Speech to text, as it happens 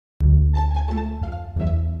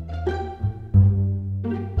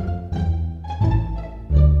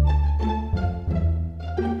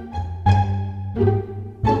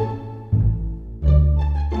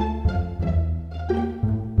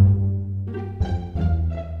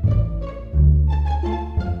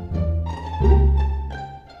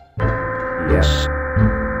this?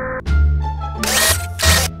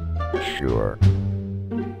 Sure.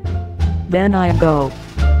 Then I go.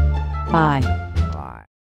 Bye. Bye.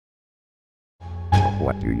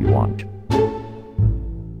 What do you want?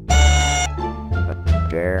 A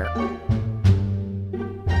dare?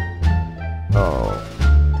 Oh.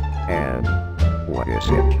 And what is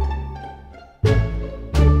it?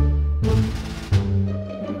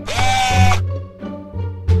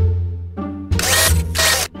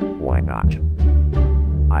 Why not?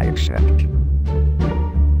 I accept.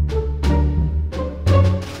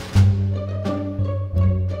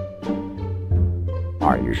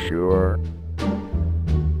 Are you sure?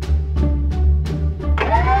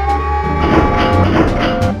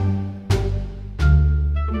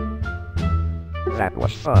 That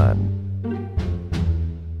was fun.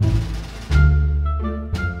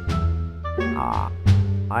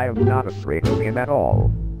 I am not afraid of him at all.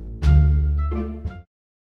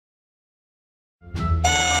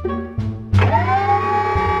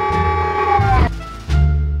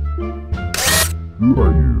 Who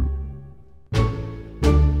are you?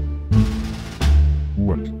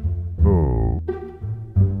 What? Oh.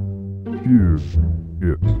 Give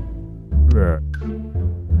it back.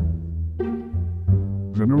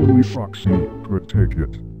 Then only Foxy could take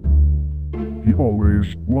it. He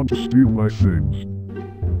always wants to steal my things.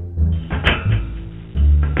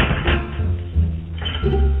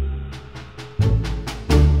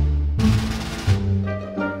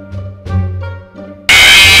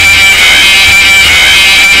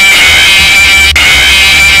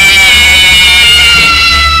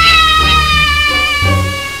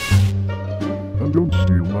 And don't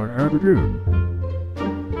steal my hat again.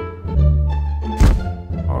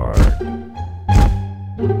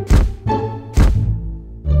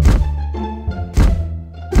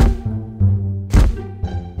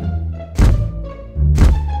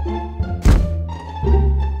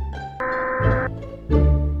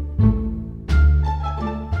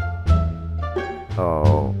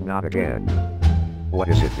 Oh, not again. What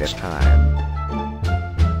is it this time?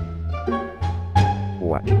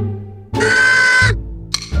 What?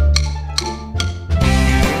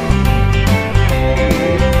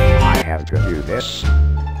 I have to do this?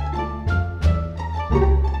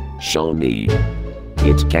 Show me.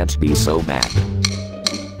 It can't be so bad.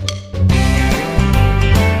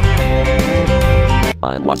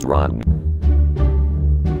 I was wrong.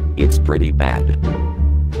 It's pretty bad.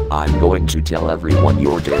 I'm going to tell everyone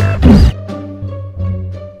you're there.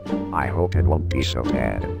 I hope it won't be so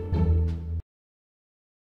bad.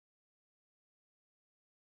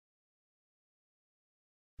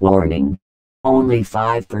 Warning. Only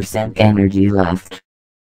 5% energy left.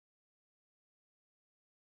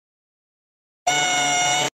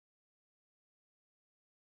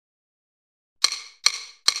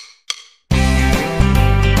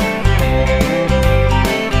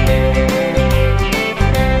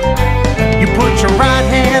 You put your right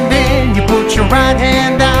hand in, you put your right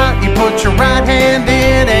hand out, you put your right hand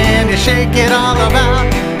in and you shake it all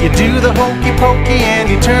about. You do the hokey pokey and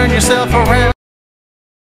you turn yourself around.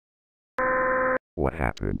 What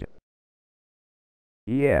happened?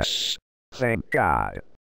 Yes, thank God.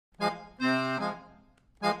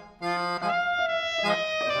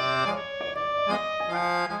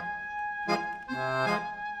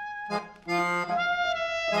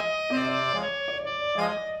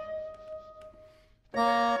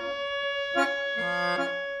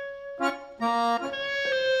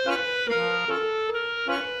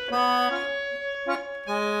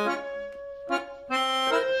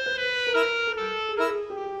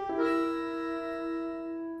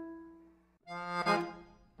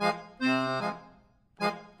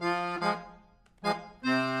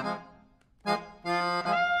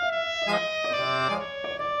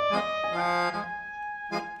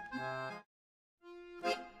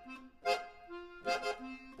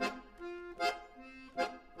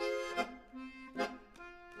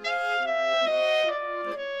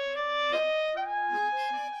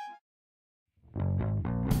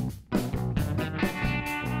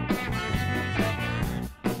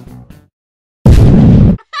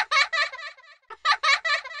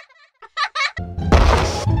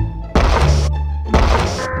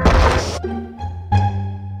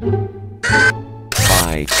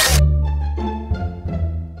 Bye.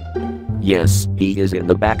 Yes, he is in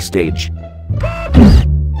the backstage.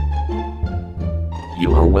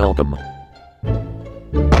 You are welcome.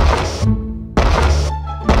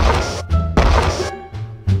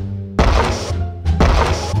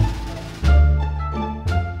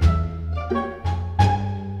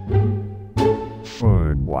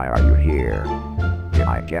 Fine. Why are you here? Did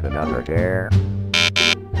I get another dare?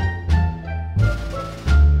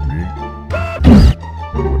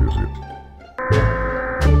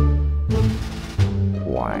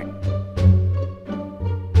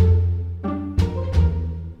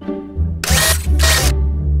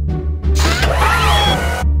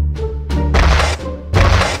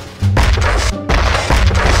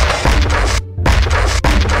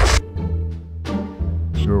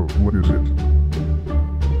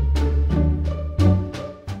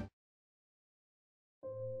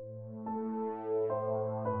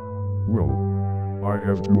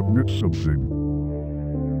 have to admit something.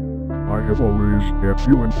 I have always had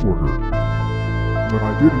feelings for her, but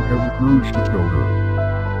I didn't have the courage to tell her.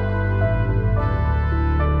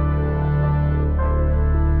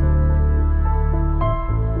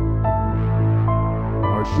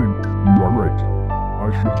 I think you are right.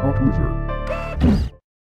 I should talk with her.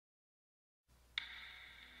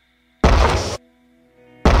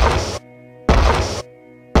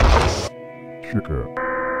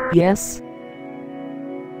 Chica, Yes?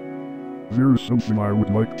 there is something I would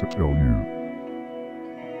like to tell you.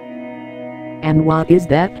 And what is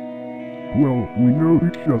that? Well, we know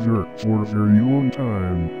each other for a very long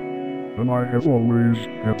time, and I have always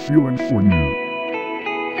had feelings for you.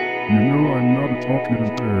 You know I'm not a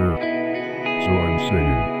talkative bear, so I'm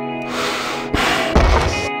saying,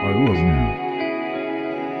 I love you.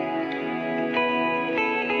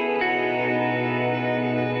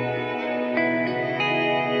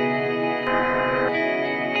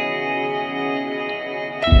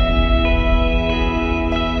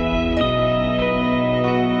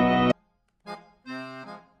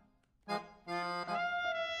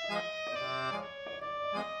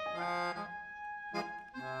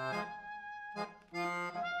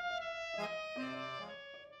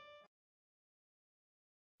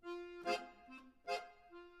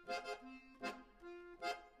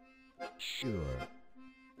 Sure.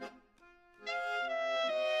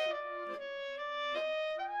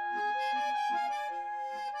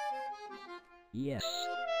 Yes,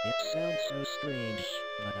 it sounds so strange,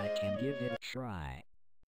 but I can give it a try.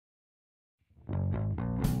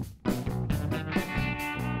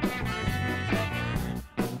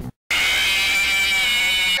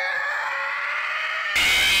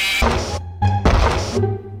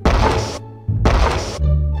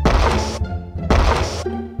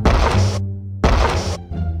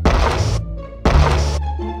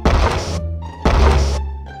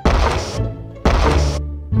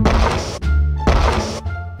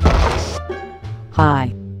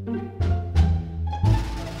 Hi.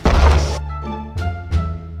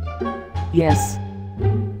 Yes.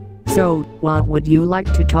 So, what would you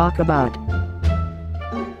like to talk about?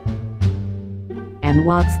 And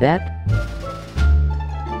what's that?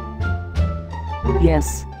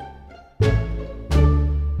 Yes.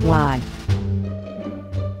 Why?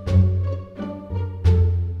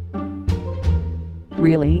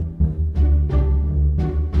 Really?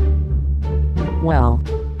 Well.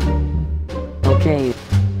 Okay.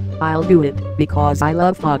 I'll do it, because I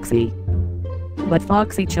love Foxy. But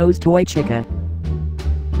Foxy chose Toy Chica.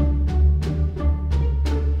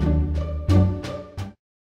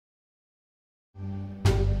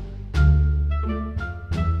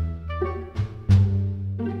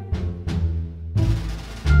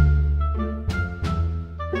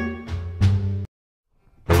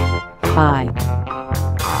 Hi.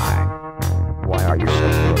 Hi. Why are you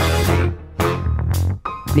so close to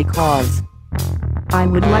me? Because I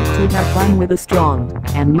would like to have fun with a strong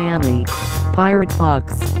and manly pirate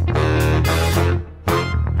fox.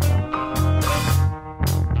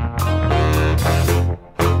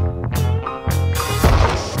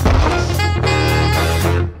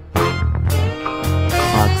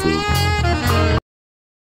 Foxy.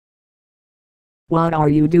 What are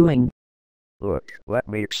you doing? Look, let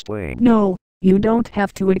me explain. No, you don't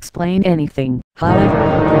have to explain anything.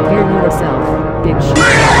 However, prepare yourself, big shit.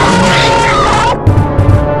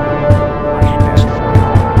 I should ask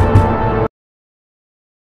for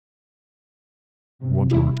Want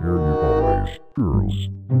to repair you always, girls.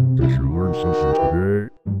 Did you learn something today?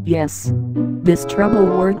 Yes. This trouble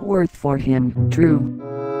weren't worth for him, true.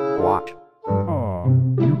 what? Ah,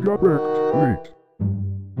 you got wrecked. Wait.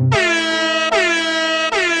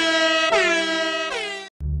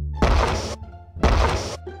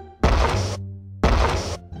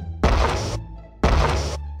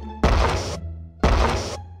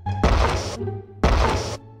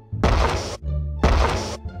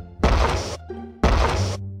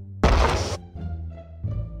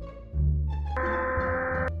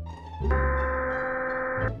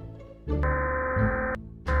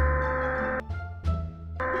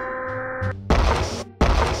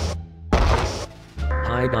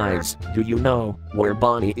 Hi guys, do you know where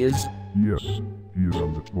Bonnie is? Yes, he is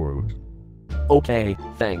on the toilet. Okay,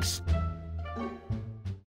 thanks.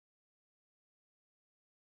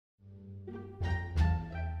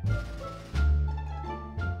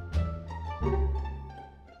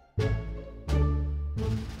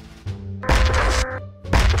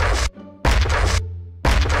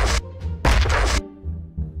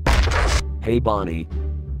 Hey Bonnie.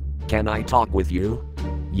 Can I talk with you?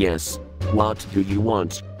 Yes. What do you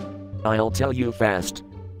want? I'll tell you fast.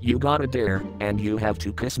 You got a dare, and you have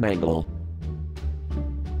to kiss Mangle.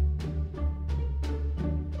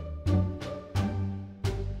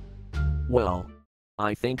 Well,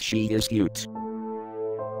 I think she is cute.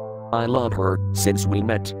 I love her since we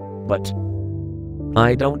met, but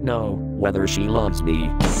I don't know whether she loves me.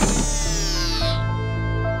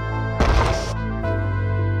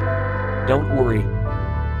 Don't worry.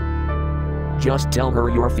 Just tell her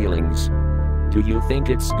your feelings. Do you think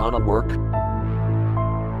it's gonna work?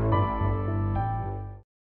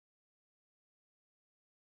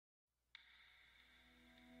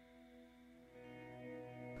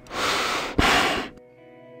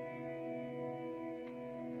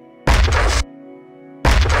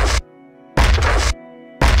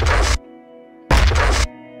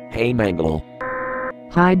 Hey Mangle.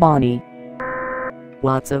 Hi Bonnie.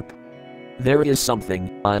 What's up? There is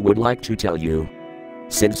something I would like to tell you.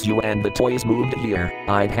 Since you and the toys moved here,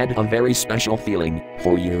 I've had a very special feeling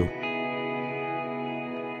for you.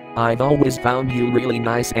 I've always found you really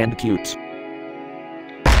nice and cute.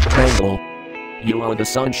 Mangle, you are the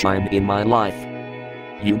sunshine in my life.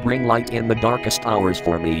 You bring light in the darkest hours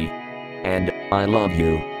for me. And I love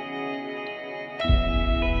you.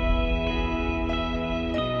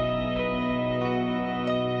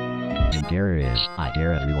 Dare is, I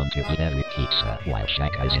dare everyone to eat every pizza while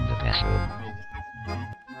Shaka is in the bathroom.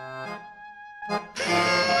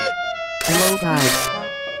 Hello guys.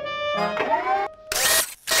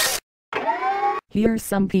 Here's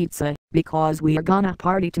some pizza, because we are gonna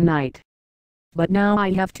party tonight. But now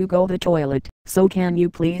I have to go to the toilet, so can you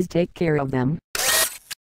please take care of them?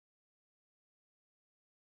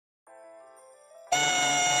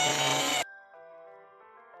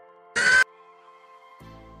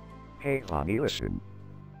 Hey Bonnie, listen.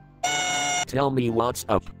 Tell me what's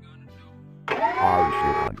up. Are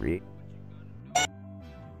you hungry?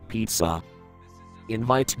 Pizza.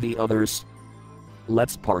 Invite the others.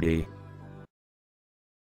 Let's party.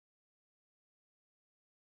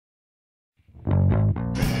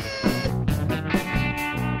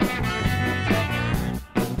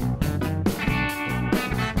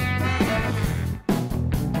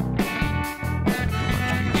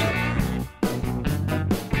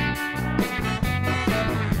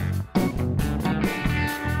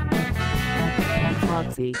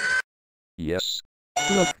 Foxy, Yes.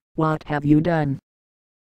 look, what have you done?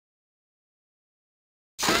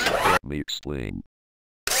 Let me explain.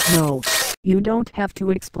 No, you don't have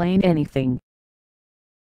to explain anything.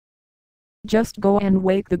 Just go and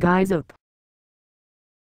wake the guys up.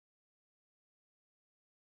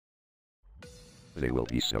 They will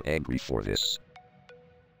be so angry for this.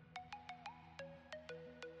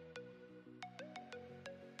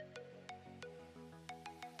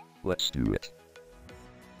 Let's do it.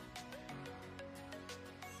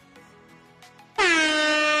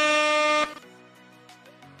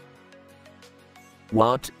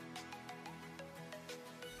 What?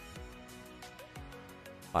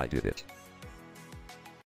 I did it.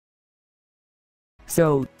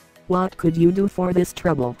 So, what could you do for this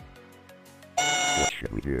trouble? What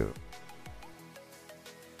should we do?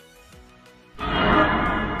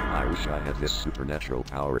 I wish I had this supernatural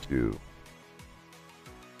power too.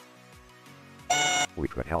 We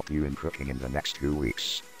could help you in cooking in the next 2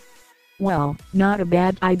 weeks. Well, not a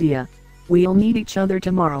bad idea. We'll meet each other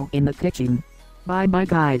tomorrow in the kitchen. Bye bye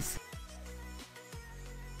guys.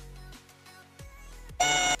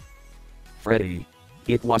 Freddy.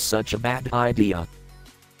 It was such a bad idea.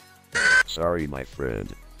 Sorry, my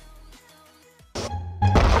friend.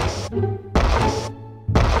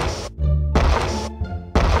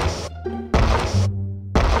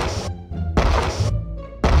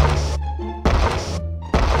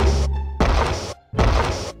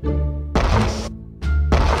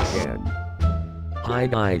 Again, Hi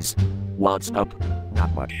guys. What's up?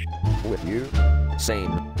 not much. With you?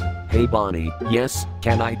 Same. Hey Bonnie, yes,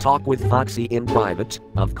 can I talk with Foxy in private?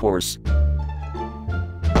 Of course.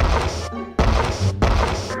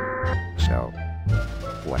 So,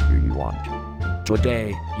 what do you want?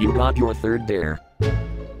 Today, you got your third dare.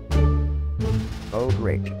 Oh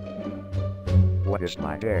great. What is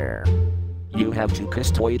my dare? You have to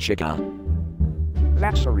kiss Toy Chica.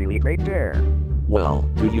 That's a really great dare. Well,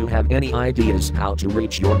 do you have any ideas how to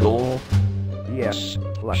reach your goal? Yes,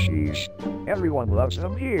 plushies. Everyone loves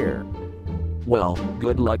them here. Well,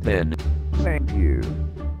 good luck then. Thank you.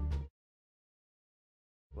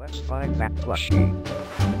 Let's find that plushie.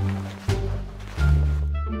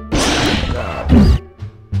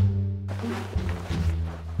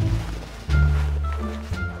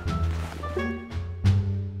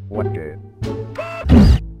 What did?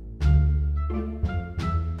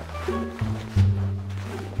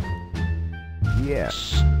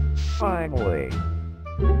 Yes. Finally.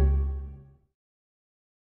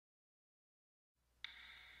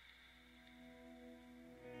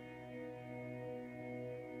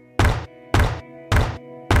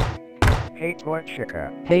 Hey Toy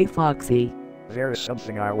Chica, Hey Foxy, there is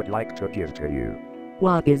something I would like to give to you.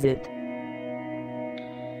 what is it?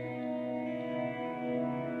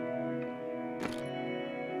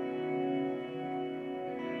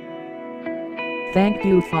 Thank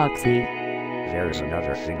you, Foxy. There is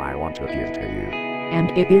another thing I want to give to you. And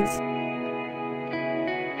it is?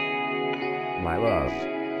 My love.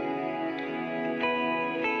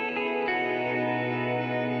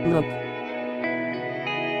 Look.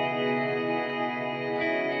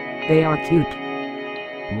 They are cute.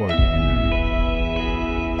 Like you.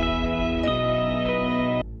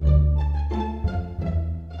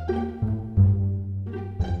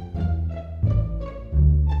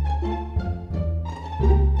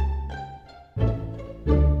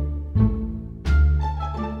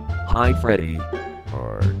 Hi Freddy.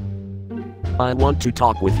 Or I want to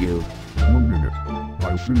talk with you. 1 minute.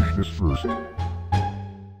 I'll finish this first.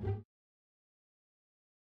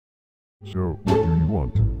 So, what do you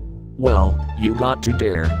want? Well, you got to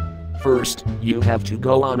dare. First, you have to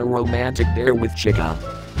go on a romantic dare with Chica.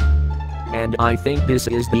 And I think this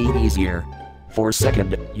is the easier. For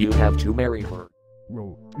second, you have to marry her.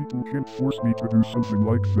 Well, people can't force me to do something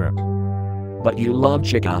like that. But you love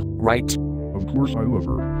Chica, right? Of course I love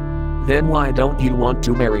her. Then why don't you want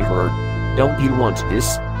to marry her? Don't you want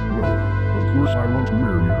this? Well, of course I want to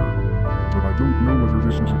marry her. But I don't know whether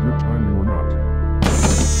this is a good timing or not.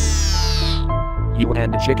 You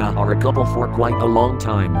and Chica are a couple for quite a long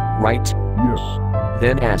time, right? Yes.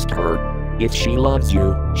 Then ask her. If she loves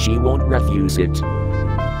you, she won't refuse it. You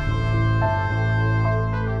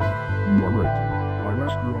are right. I'll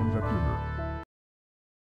ask her on that dinner.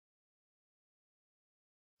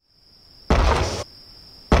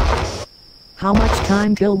 How much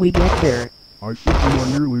time till we get there? I think we are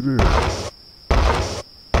nearly there.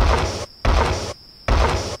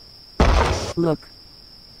 Look.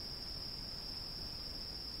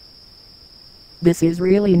 This is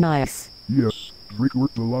really nice. Yes, Drake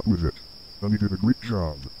worked a lot with it. And he did a great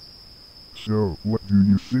job. So, what do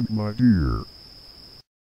you think, my dear?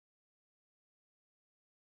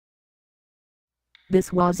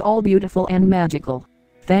 This was all beautiful and magical.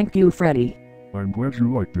 Thank you, Freddy. I'm glad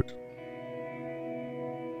you liked it.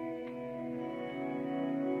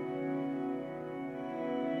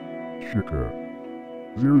 Chica.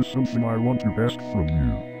 There is something I want to ask from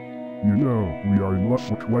you. You know, we are in love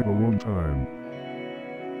for quite a long time.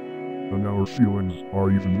 And our feelings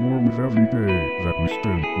are even more with every day that we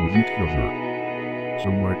spend with each other.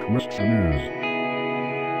 So my question is,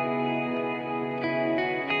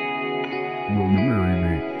 will you marry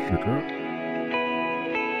me, Chica?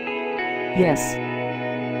 Yes.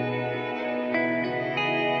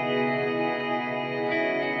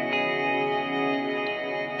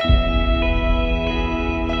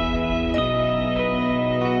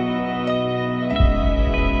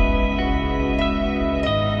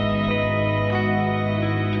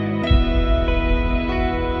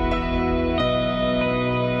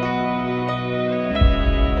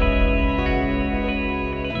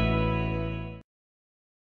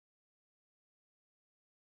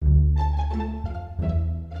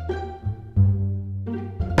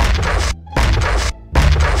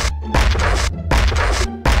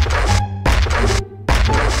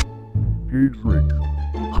 Hey Drake.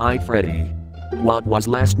 Hi Freddy. What was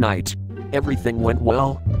last night? Everything went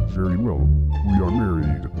well? Very well. We are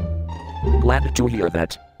married. Glad to hear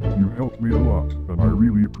that. You helped me a lot, and I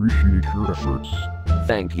really appreciate your efforts.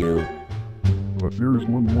 Thank you. But there is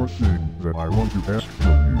one more thing that I want to ask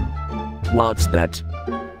from you. What's that?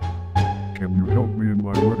 Can you help me in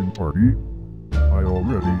my wedding party? I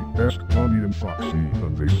already asked Bonnie and Foxy,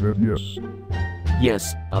 and they said yes.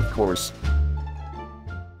 Yes, of course.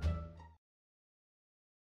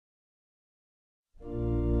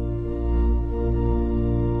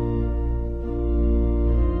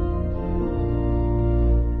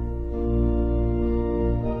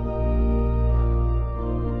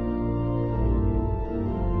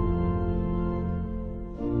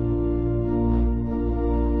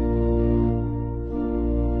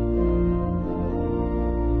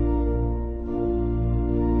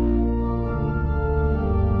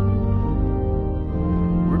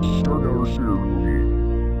 Start our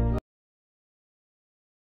ceremony.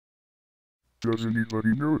 Does anybody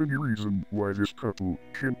know any reason why this couple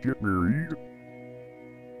can't get married?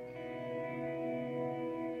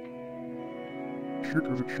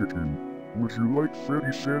 Chica the chicken, would you like Freddy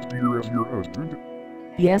Fazbear as your husband?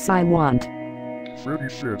 Yes, I want. Freddy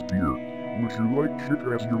says, dear, would you like Chick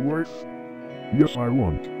as your wife? Yes, I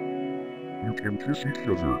want. You can kiss each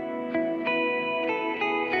other.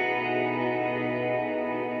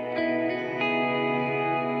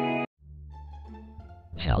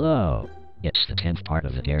 Hello. It's the 10th part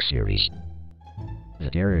of the Dare series. The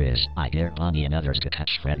dare is, I dare Bonnie and others to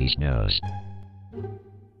touch Freddy's nose.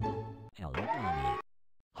 Hello, Bonnie.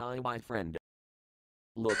 Hi, my friend.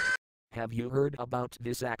 Look, have you heard about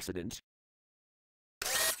this accident?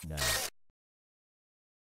 No.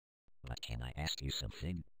 But can I ask you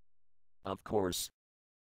something? Of course.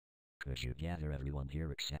 Could you gather everyone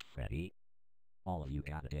here except Freddy? All of you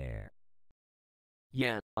got a dare.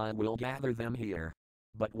 Yeah, I will gather them here.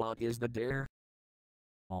 But what is the dare?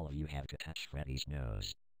 All of you have to touch Freddy's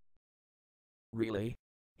nose. Really?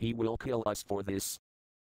 He will kill us for this.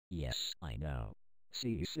 Yes, I know. See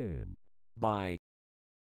you soon. Bye.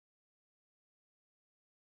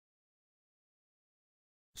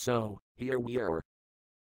 So, here we are.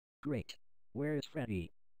 Great. Where is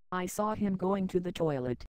Freddy? I saw him going to the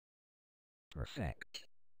toilet. Perfect.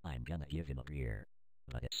 I'm gonna give him a beer.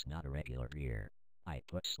 But it's not a regular beer. I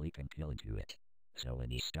put sleeping pill into it. So when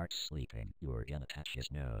he starts sleeping, you're gonna touch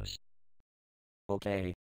his nose.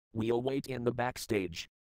 Okay. We'll wait in the backstage.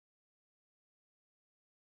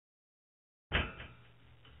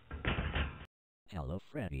 Hello,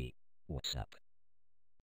 Freddy. What's up?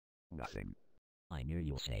 Nothing. I knew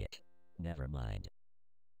you'll say it. Never mind.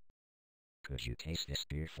 Could you taste this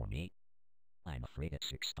beer for me? I'm afraid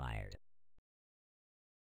it's expired.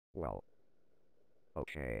 Well.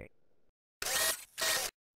 Okay.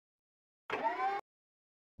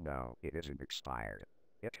 No, it isn't expired.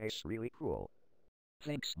 It tastes really cool.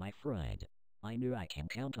 Thanks, my friend. I knew I can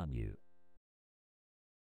count on you.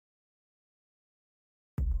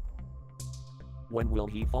 When will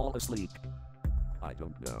he fall asleep? I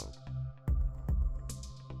don't know.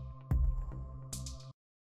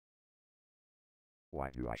 Why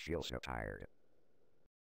do I feel so tired?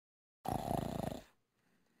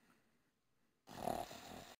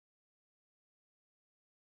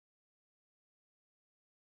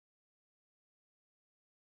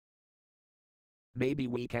 Maybe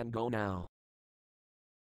we can go now.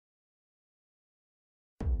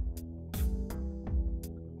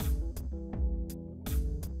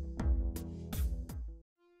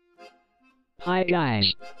 Hi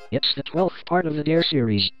guys. It's the 12th part of the Dare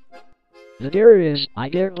series. The dare is, I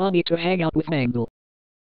dare Bonnie to hang out with Mangle.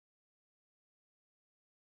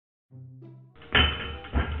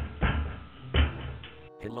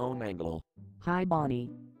 Hello, Mangle. Hi, Bonnie.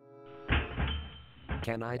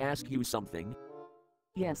 Can I ask you something?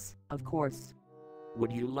 Yes, of course.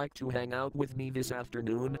 Would you like to hang out with me this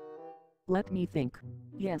afternoon? Let me think.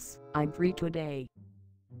 Yes, I'm free today.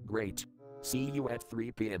 Great. See you at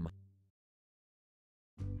 3 p.m.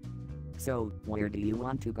 So, where do you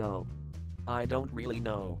want to go? I don't really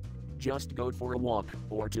know. Just go for a walk,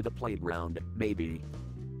 or to the playground, maybe.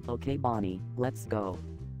 Okay, Bonnie, let's go.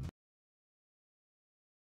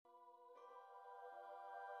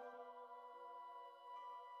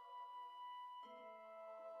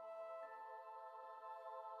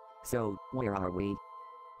 So, where are we?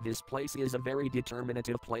 This place is a very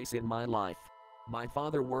determinative place in my life. My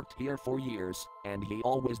father worked here for years, and he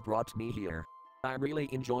always brought me here. I really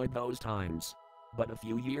enjoyed those times. But a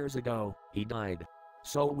few years ago, he died.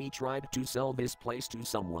 So we tried to sell this place to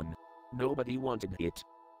someone. Nobody wanted it.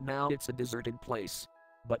 Now it's a deserted place.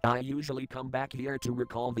 But I usually come back here to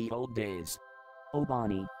recall the old days. Oh,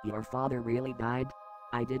 Bonnie, your father really died?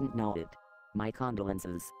 I didn't know it. My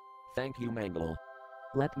condolences. Thank you, Mangle.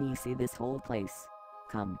 Let me see this whole place.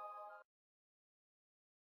 Come.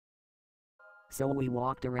 So we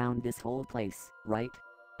walked around this whole place, right?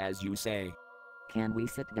 As you say. Can we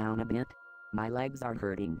sit down a bit? My legs are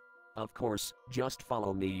hurting. Of course, just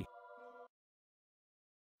follow me.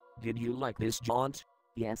 Did you like this jaunt?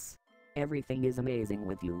 Yes. Everything is amazing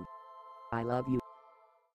with you. I love you.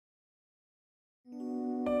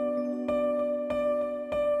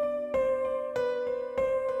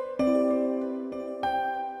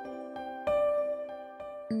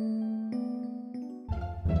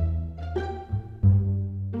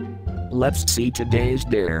 Let's see today's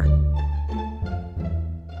dare.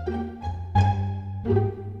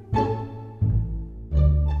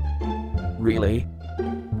 Really?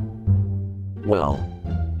 Well,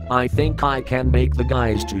 I think I can make the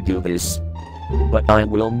guys to do this. But I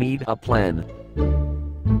will need a plan.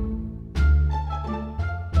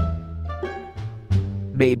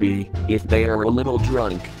 Maybe, if they are a little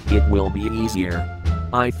drunk, it will be easier.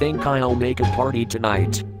 I think I'll make a party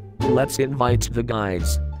tonight. Let's invite the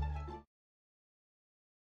guys.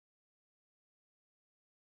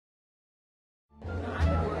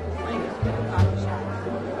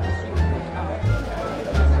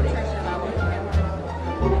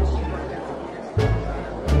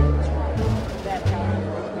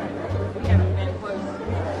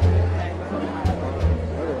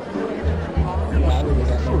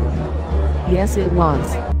 Yes, it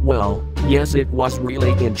was. Well, yes, it was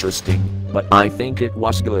really interesting, but I think it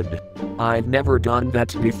was good. I've never done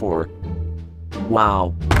that before.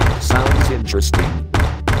 Wow. Sounds interesting.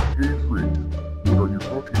 Hey Freak, what are you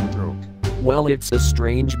talking about? Well, it's a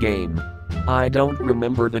strange game. I don't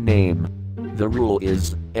remember the name. The rule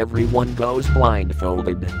is, everyone goes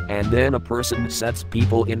blindfolded, and then a person sets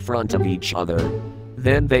people in front of each other.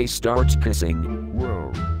 Then they start kissing.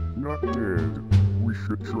 Well, not bad. We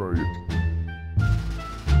should try it.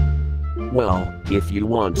 Well, if you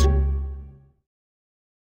want.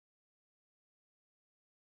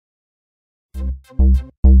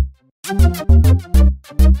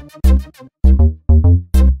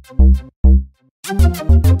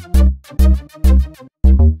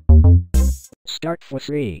 Start for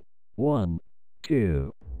 3. 1,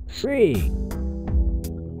 2, 3.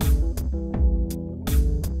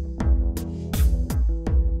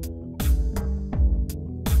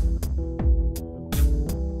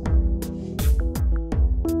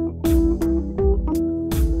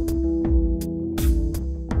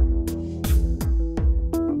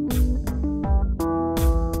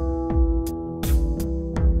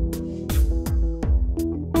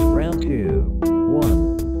 Round 2.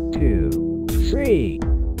 1, 2, 3.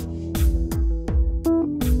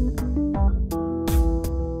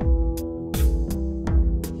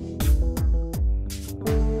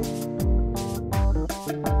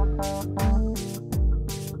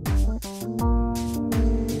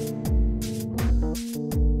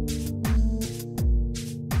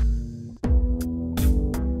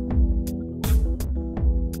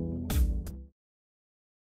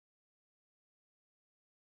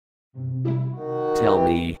 Tell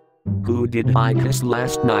me, who did I kiss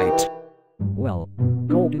last night? Well,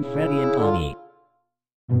 Golden Freddy and Tommy.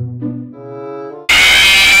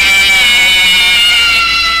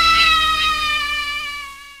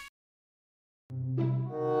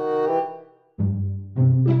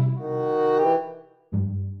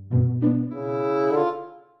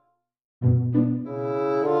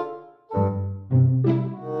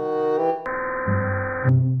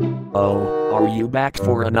 Oh, are you back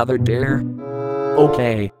for another dare?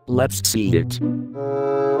 Okay, let's see it.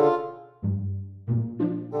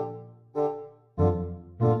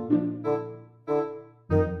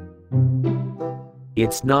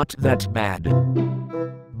 It's not that bad.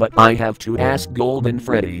 But I have to ask Golden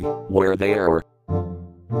Freddy where they are.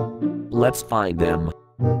 Let's find them.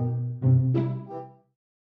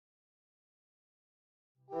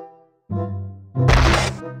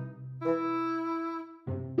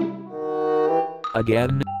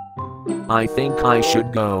 Again? I think I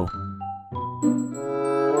should go.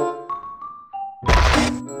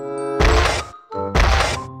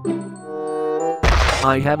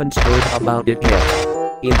 I haven't heard about it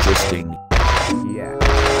yet. Interesting. Yeah,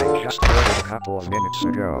 I just heard it a couple of minutes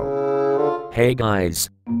ago. Hey guys.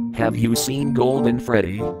 Have you seen Golden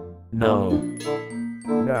Freddy? No.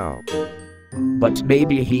 No. But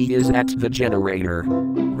maybe he is at the generator.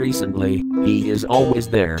 Recently, he is always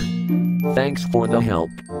there. Thanks for the help.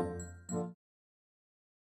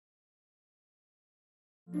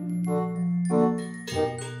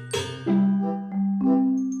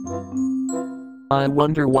 I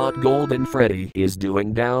wonder what Golden Freddy is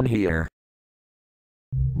doing down here.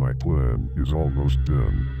 My plan is almost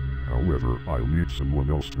done. However, I'll need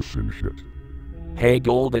someone else to finish it. Hey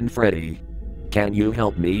Golden Freddy. Can you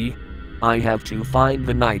help me? I have to find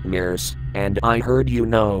the nightmares, and I heard you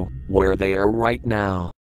know where they are right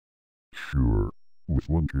now. Sure, with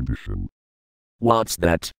one condition. What's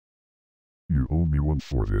that? You owe me one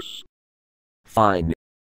for this. Fine.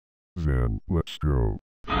 Then, let's go.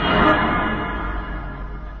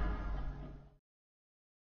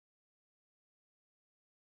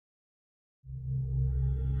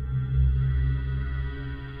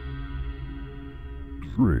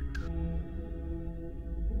 Frick,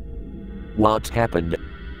 What happened?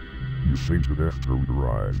 you fainted after we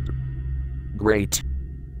arrived. Great.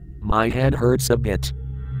 My head hurts a bit.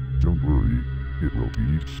 Don't worry, it will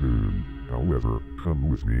be soon. However, come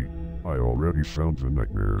with me. I already found the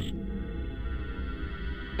nightmares.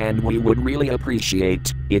 And we would really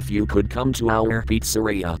appreciate if you could come to our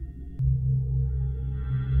pizzeria.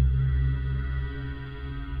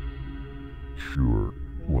 Sure,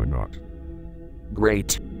 why not?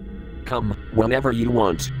 Great. Come whenever you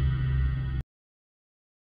want.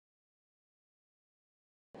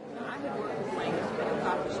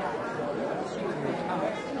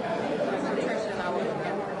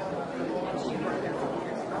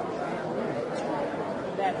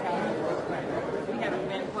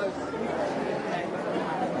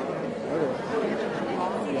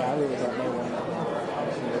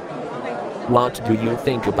 What do you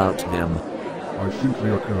think about them? I think they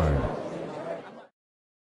are kind.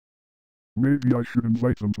 Maybe I should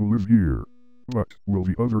invite them to live here. But will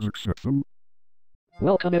the others accept them?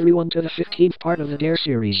 Welcome everyone to the 15th part of the Dare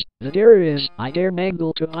series. The Dare is, I dare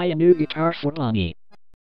Mangle to buy a new guitar for Bonnie.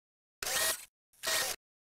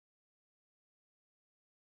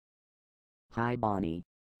 Hi Bonnie.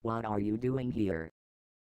 What are you doing here?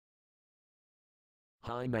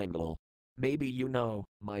 Hi Mangle. Maybe you know,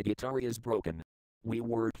 my guitar is broken. We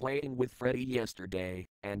were playing with Freddy yesterday,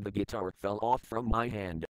 and the guitar fell off from my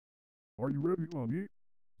hand. Are you ready, Bonnie?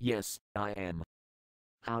 Yes, I am.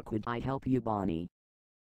 How could I help you, Bonnie?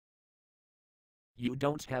 You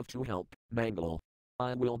don't have to help, Mangle.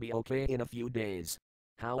 I will be okay in a few days.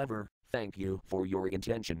 However, thank you for your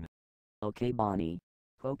intention. Okay Bonnie.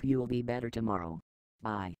 Hope you'll be better tomorrow.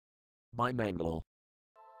 Bye. Bye Mangle.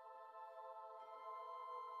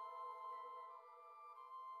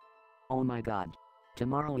 Oh my god.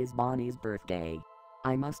 Tomorrow is Bonnie's birthday.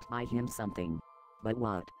 I must buy him something. But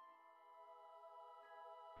what?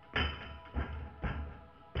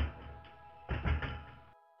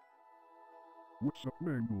 What's up,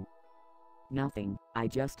 Mangle? Nothing. I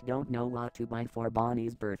just don't know what to buy for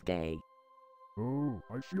Bonnie's birthday. Oh,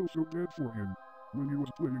 I feel so bad for him when he was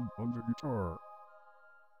playing on the guitar.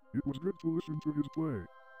 It was good to listen to his play,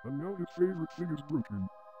 and now his favorite thing is broken.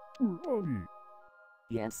 Poor Bonnie.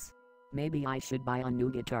 Yes. Maybe I should buy a new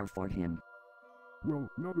guitar for him. Well,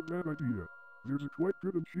 not a bad idea. There's a quite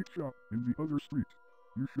good and cheap shop in the other street.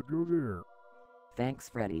 You should go there. Thanks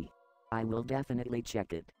Freddy. I will definitely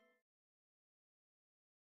check it.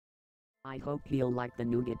 I hope he'll like the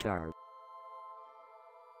new guitar.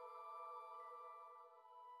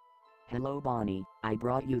 Hello Bonnie, I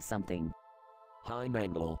brought you something. Hi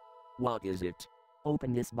Mangle. What is it?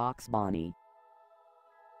 Open this box Bonnie.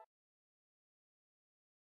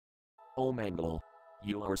 Oh Mangle.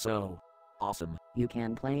 You are so awesome. You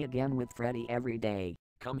can play again with Freddy every day.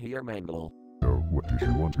 Come here Mangle. So, what did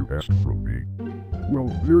you want to ask from me? Well,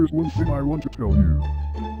 there is one thing I want to tell you.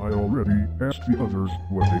 I already asked the others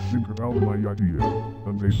what they think about my idea,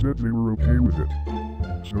 and they said they were okay with it.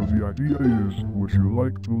 So the idea is, would you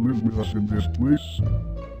like to live with us in this place?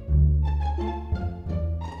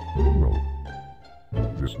 Well,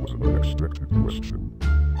 this was an unexpected question,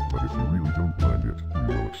 but if you really don't mind it,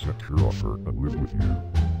 we will accept your offer and live with you.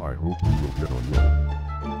 I hope you will get on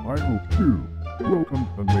well. I hope too. Welcome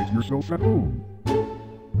and make yourself at home.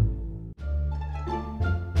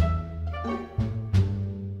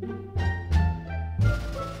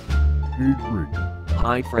 Hey Frank,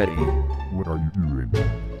 Hi Freddy. what are you doing?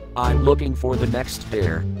 I'm looking for the next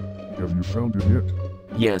dare. Have you found it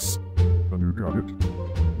yet? Yes, And who got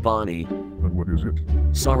it? Bonnie. And what is it?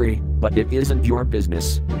 Sorry, but it isn't your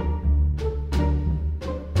business.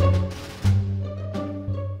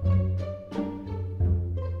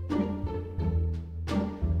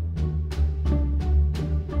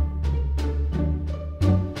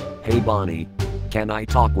 Hey Bonnie. Can I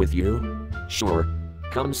talk with you? Sure.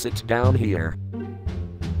 Come sit down here.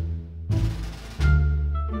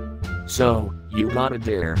 So, you got a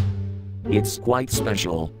dare. It's quite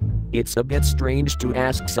special. It's a bit strange to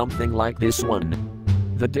ask something like this one.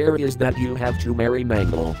 The dare is that you have to marry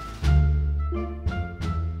Mangle.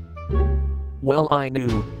 Well, I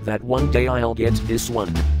knew that one day I'll get this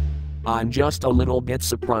one. I'm just a little bit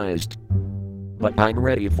surprised. But I'm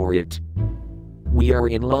ready for it. We are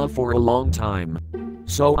in love for a long time.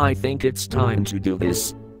 So I think it's time to do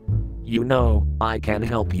this. You know, I can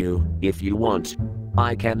help you, if you want.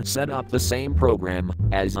 I can set up the same program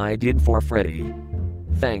as I did for Freddy.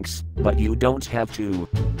 Thanks, but you don't have to.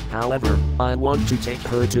 However, I want to take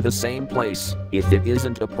her to the same place, if it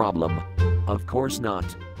isn't a problem. Of course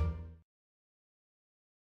not.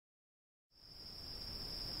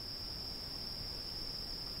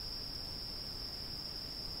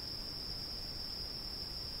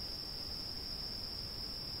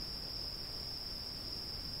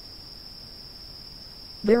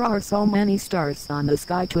 There are so many stars on the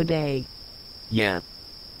sky today. Yeah.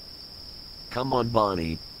 Come on,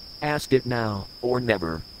 Bonnie. Ask it now, or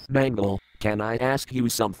never. Mangle, can I ask you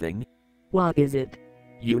something? What is it?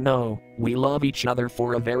 You know, we love each other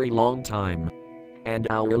for a very long time. And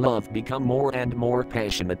our love become more and more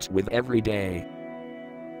passionate with every day.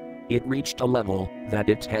 It reached a level that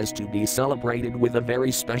it has to be celebrated with a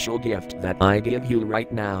very special gift that I give you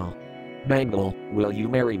right now. Mangle, will you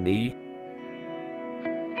marry me?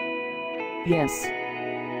 Yes.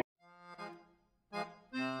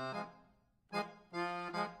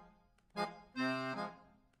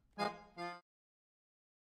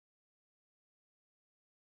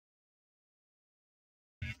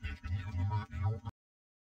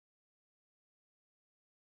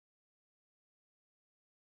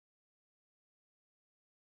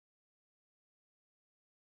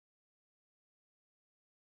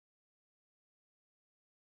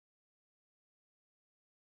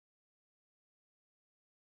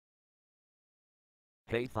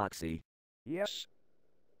 Hey Foxy, Yes,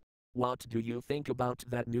 what do you think about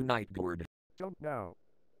that new night guard? don't know.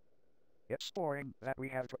 It's boring that we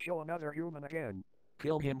have to kill another human again.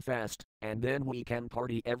 Kill him fast, and then we can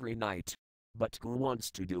party every night. But who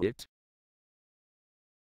wants to do it?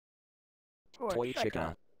 Toy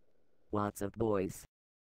Chica. Lots of boys.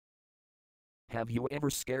 Have you ever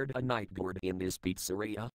scared a night guard in this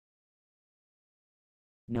pizzeria?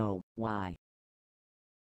 No, why?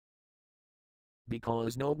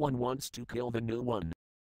 Because no one wants to kill the new one.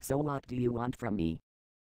 So what do you want from me?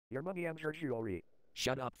 Your money and your jewelry.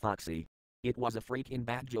 Shut up, Foxy. It was a freaking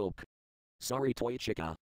bad joke. Sorry, Toy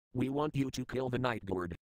Chica. We want you to kill the night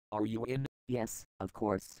guard. Are you in? Yes, of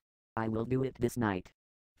course. I will do it this night.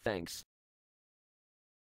 Thanks.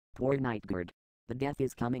 Poor night guard. The death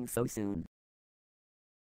is coming so soon.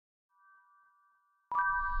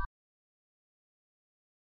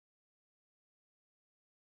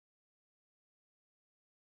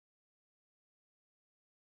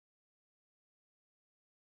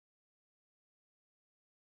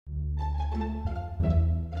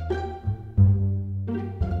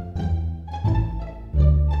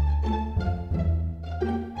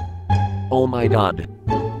 Oh my god.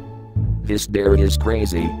 This dare is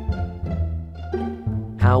crazy.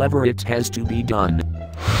 However, it has to be done.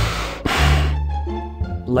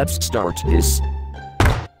 Let's start this.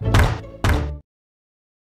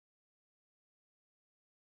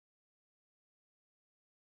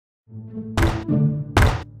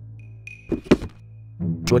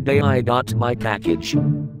 Today I got my package.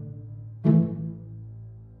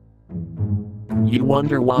 You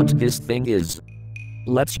wonder what this thing is?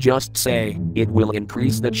 Let's just say, it will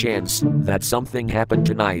increase the chance that something happened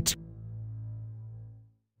tonight.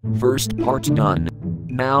 First part done.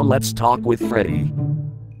 Now let's talk with Freddy.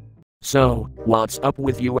 So, what's up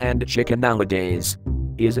with you and Chica nowadays?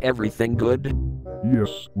 Is everything good?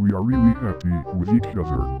 Yes, we are really happy with each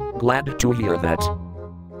other. Glad to hear that.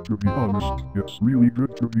 To be honest, it's really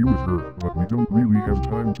good to be with her, but we don't really have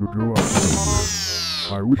time to go out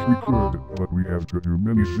somewhere. I wish we could, but we have to do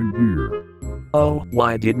many things here. Oh,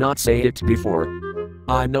 why did not say it before?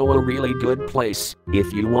 I know a really good place,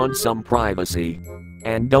 if you want some privacy.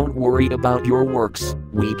 And don't worry about your works,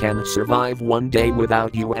 we can survive one day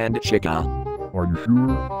without you and Chica. Are you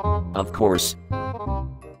sure? Of course.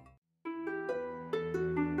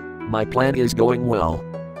 My plan is going well.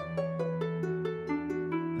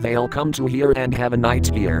 They'll come to here and have a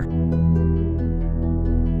night here.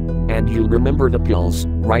 And you remember the pills,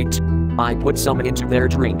 right? I put some into their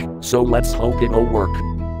drink, so let's hope it'll work.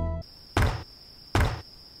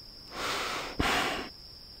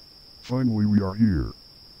 Finally we are here.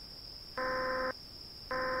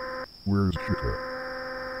 Where's Chica?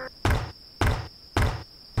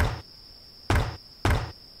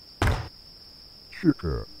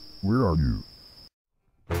 Chica, where are you?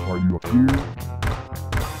 Are you up here?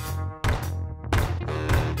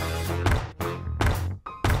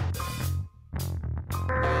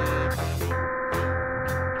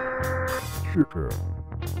 Chica.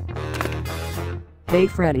 Hey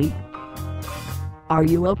Freddy. Are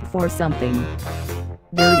you up for something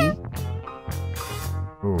dirty?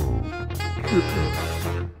 Oh,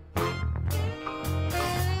 Chica.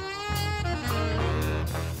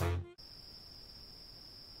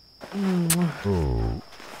 Oh,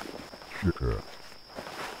 Chica.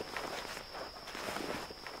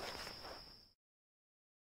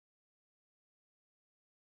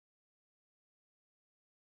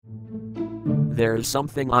 There's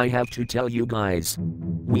something I have to tell you guys.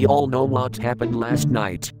 We all know what happened last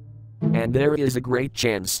night. And there is a great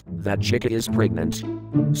chance that Chica is pregnant.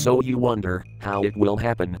 So you wonder how it will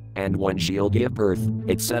happen, and when she'll give birth,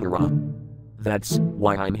 etc. That's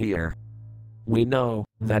why I'm here. We know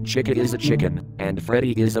that Chica is a chicken, and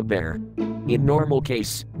Freddy is a bear. In normal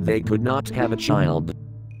case, they could not have a child.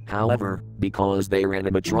 However, because they're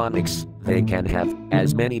animatronics, they can have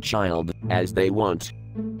as many child as they want.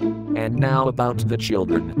 And now about the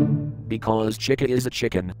children. Because Chica is a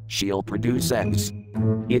chicken, she'll produce eggs.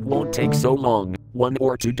 It won't take so long, 1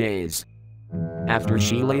 or 2 days. After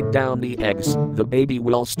she laid down the eggs, the baby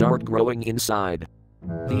will start growing inside.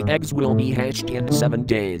 The eggs will be hatched in 7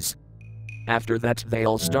 days. After that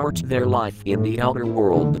they'll start their life in the outer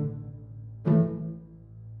world.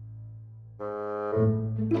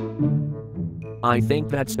 I think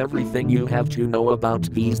that's everything you have to know about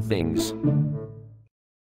these things.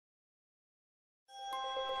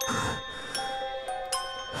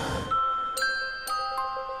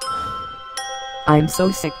 I'm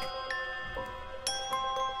so sick.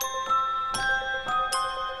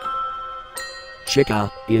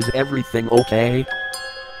 Chica, is everything okay?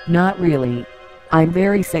 Not really. I'm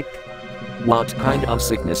very sick. What kind of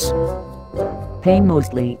sickness? Pain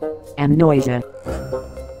mostly. And nausea.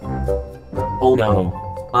 Oh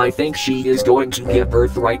no. I think she is going to give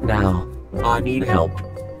birth right now. I need help.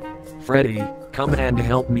 Freddy, come and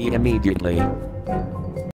help me immediately.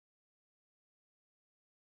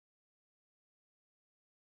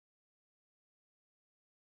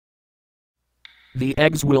 The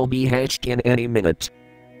eggs will be hatched in any minute.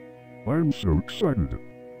 I'm so excited.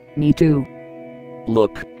 Me too.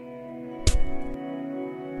 Look.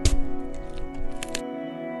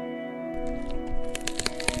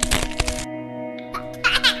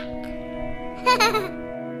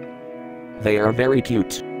 They are very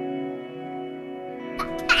cute.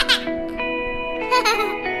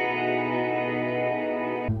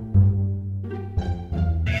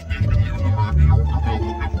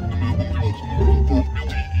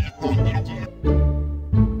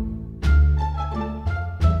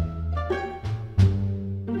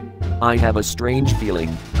 I have a strange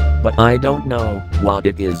feeling, but I don't know what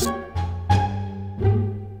it is.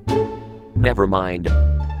 Never mind.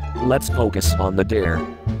 Let's focus on the dare.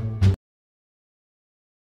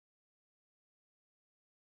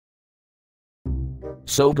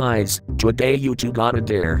 So guys, today you two got a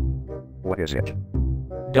dare. What is it?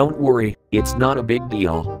 Don't worry, it's not a big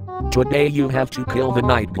deal. Today you have to kill the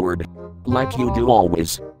night lord, like you do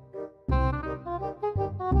always.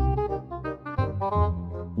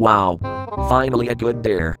 Wow, finally a good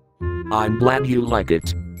dare. I'm glad you like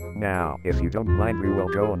it. Now, if you don't mind, we will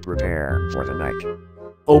go and prepare for the night.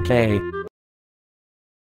 Okay.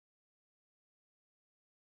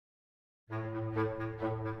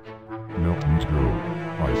 Now please go.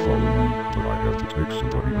 I follow you, but I have to take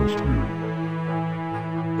somebody else too.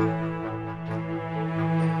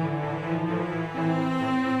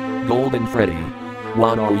 Golden Freddy,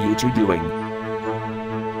 what are you two doing?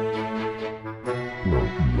 Well,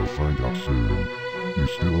 you will find out soon. You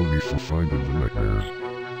still owe me for finding the nightmares.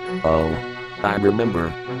 Oh, I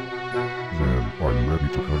remember. Then, are you ready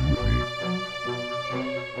to come with me?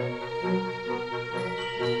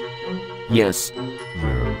 Yes.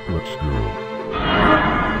 Then, let's go.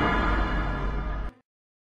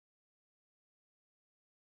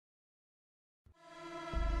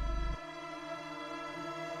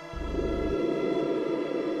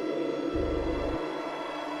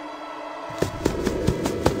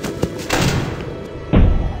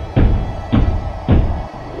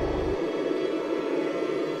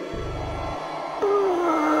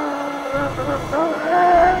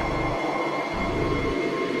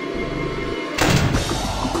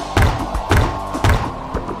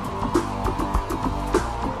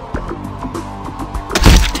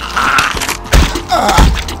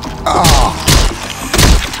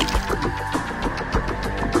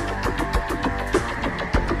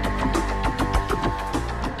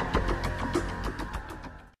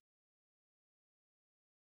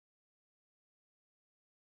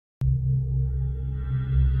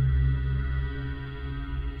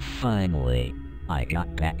 Finally, I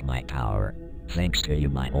got back my power, thanks to you,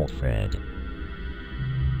 my old friend.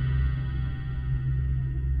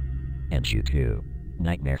 And you too,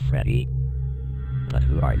 Nightmare Freddy. But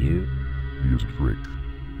who are you? He is Frick.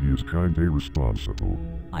 He is kinda irresponsible.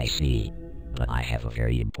 I see, but I have a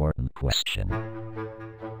very important question.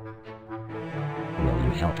 Will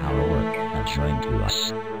you help our work and join to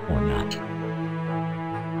us, or not?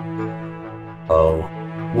 Oh,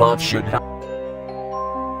 what should happen?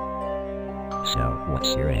 So,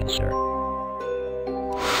 what's your answer?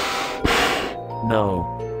 No,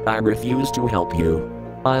 I refuse to help you.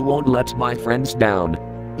 I won't let my friends down,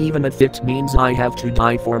 even if it means I have to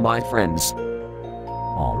die for my friends.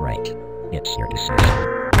 Alright, it's your decision.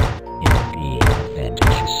 It would be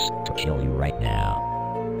advantageous to kill you right now.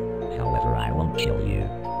 However, I won't kill you.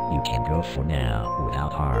 You can go for now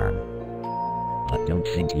without harm. But don't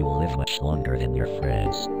think you will live much longer than your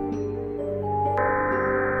friends.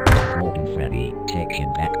 Golden Freddy, take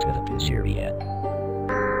him back to the pizzeria.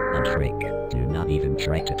 And Frick, do not even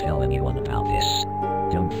try to tell anyone about this.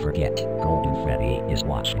 Don't forget, Golden Freddy is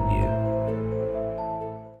watching you.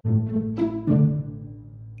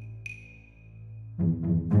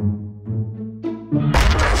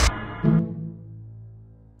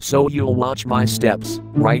 So you'll watch my steps,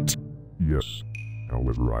 right? Yes.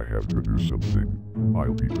 However, I have to do something.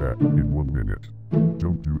 I'll be back in 1 minute.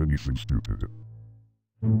 Don't do anything stupid.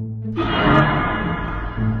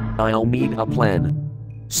 I'll need a plan.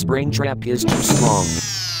 Springtrap is too strong.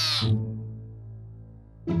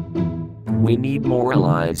 We need more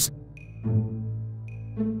allies.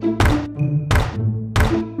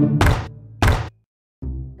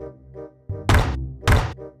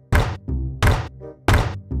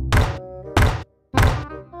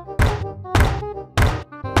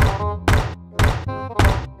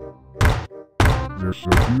 They're so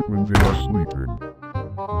cute when they are sleeping.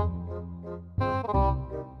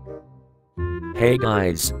 Hey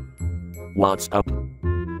guys. What's up?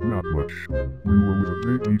 Not much. We were with the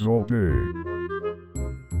babies all day.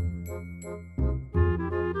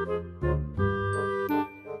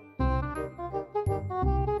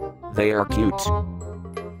 They are cute.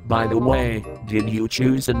 By the way, did you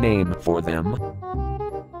choose a name for them?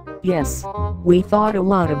 Yes, we thought a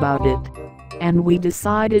lot about it. And we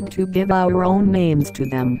decided to give our own names to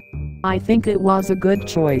them. I think it was a good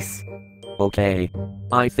choice. Okay.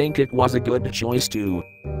 I think it was a good choice too.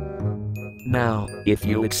 Now, if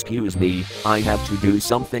you excuse me, I have to do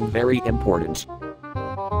something very important.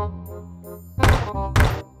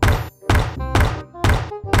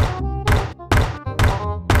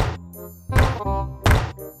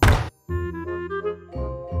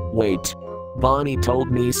 Wait. Bonnie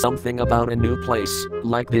told me something about a new place,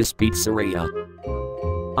 like this pizzeria.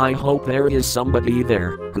 I hope there is somebody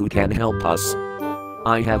there who can help us.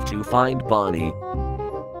 I have to find Bonnie.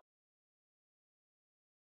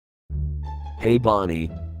 Hey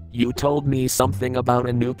Bonnie. You told me something about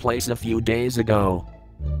a new place a few days ago.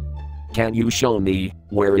 Can you show me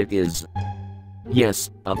where it is?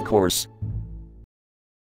 Yes, of course.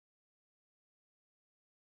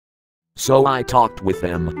 So I talked with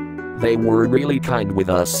them. They were really kind with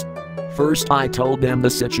us. First I told them the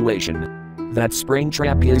situation. That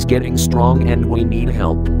Springtrap is getting strong and we need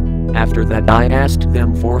help. After that I asked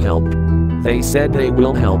them for help. They said they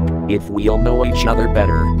will help if we'll know each other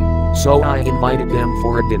better. So I invited them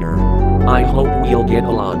for a dinner. I hope we'll get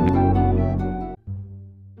along.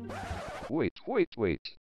 Wait.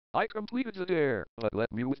 I completed the dare, but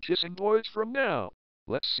let me with kissing boys from now.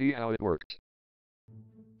 Let's see how it worked.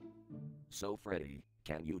 So Freddy,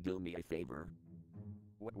 can you do me a favor?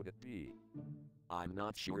 What would it be? I'm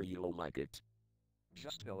not sure you'll like it.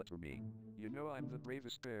 Just tell it to me. You know I'm the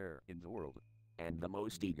bravest bear in the world. And the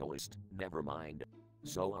most egoist, never mind.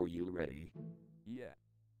 So are you ready? Yeah.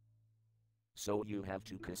 So you have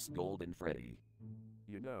to kiss Golden Freddy.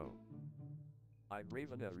 You know, I'm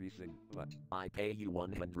brave and everything, but I pay you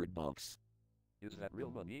 $100. is that real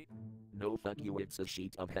money? No fuck you, it's a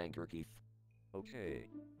sheet of handkerchief. Okay.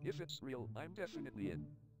 If it's real, I'm definitely in.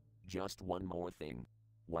 Just one more thing.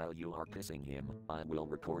 While you are kissing him, I will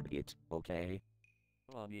record it, okay?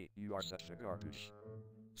 Bonnie, you are such a garbage.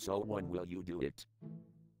 So when will you do it?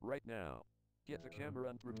 Right now. Get the camera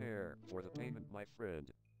and prepare for the payment, my friend.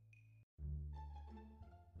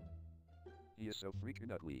 He is so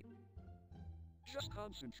freaking ugly. Just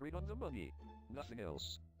concentrate on the money. Nothing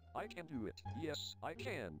else. I can do it. Yes, I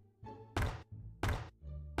can.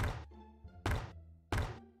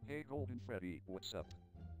 Hey Golden Freddy, what's up?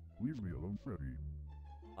 Leave me alone, Freddy.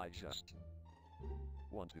 I just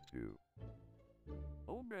wanted to.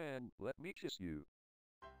 Oh man, let me kiss you.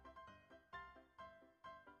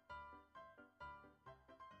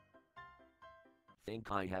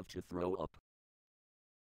 Think I have to throw up.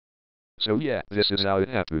 So yeah, this is how it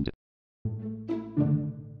happened.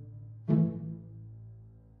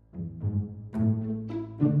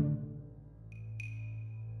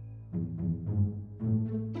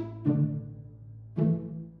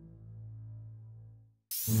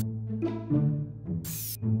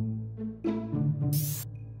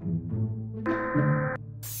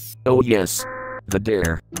 Oh yes. The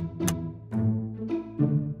dare.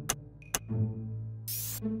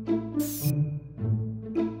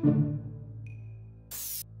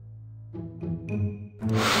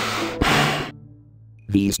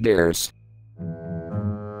 These dares.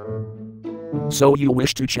 So you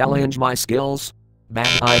wish to challenge my skills?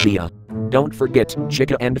 Bad idea. Don't forget,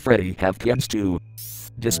 Chica and Freddy have kids too.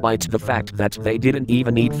 Despite the fact that they didn't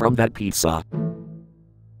even eat from that pizza.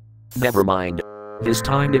 Never mind. This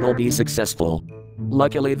time it'll be successful.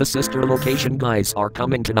 Luckily the sister location guys are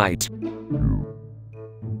coming tonight.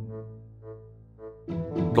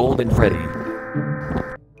 Golden Freddy.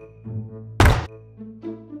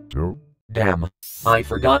 So? Damn. I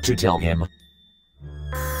forgot to tell him.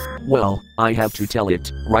 Well, I have to tell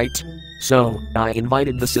it, right? So, I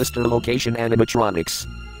invited the sister location animatronics.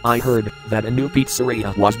 I heard that a new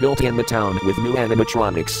pizzeria was built in the town with new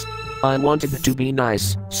animatronics. I wanted to be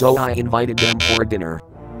nice, so I invited them for dinner.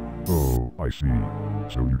 Oh, I see.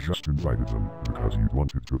 So you just invited them because you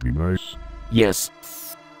wanted to be nice? Yes.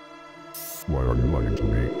 Why are you lying to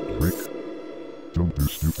me, prick? Don't do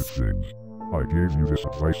stupid things. I gave you this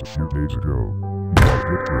advice a few days ago. You are a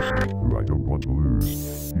good person who I don't want to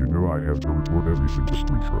lose. You know I have to report everything to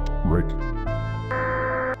Springtrap,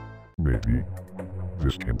 right? Maybe.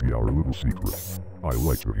 This can be our little secret. I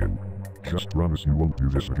lied to him. Just promise you won't do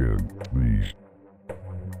this again, please.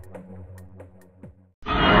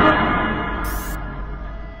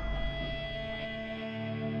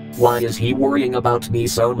 Why is he worrying about me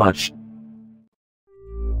so much?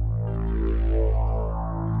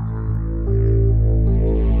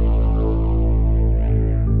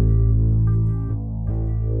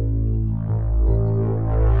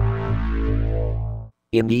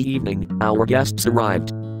 In the evening, our guests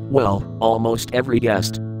arrived. Well, almost every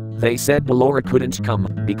guest. They said Laura couldn't come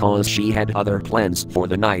because she had other plans for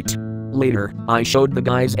the night. Later, I showed the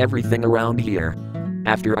guys everything around here.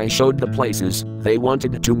 After I showed the places, they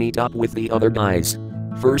wanted to meet up with the other guys.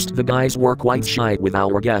 First, the guys were quite shy with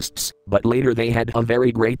our guests, but later they had a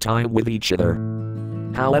very great time with each other.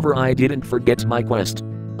 However, I didn't forget my quest.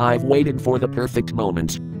 I've waited for the perfect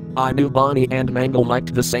moment. I knew Bonnie and Mango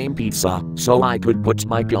liked the same pizza, so I could put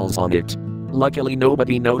my pills on it. Luckily,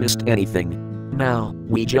 nobody noticed anything. Now,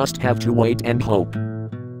 we just have to wait and hope.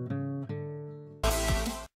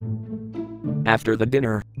 After the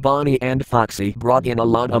dinner, Bonnie and Foxy brought in a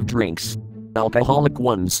lot of drinks. Alcoholic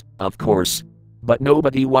ones, of course. But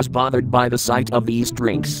nobody was bothered by the sight of these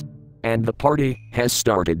drinks. And the party has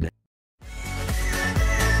started.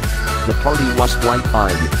 The party was quite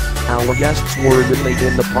fine. Our guests were really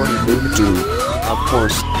in the party mood too. Of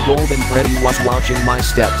course, Golden Freddy was watching my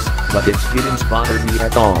steps, but it didn't bother me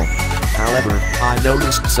at all. However, I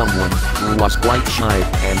noticed someone who was quite shy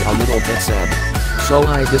and a little bit sad. So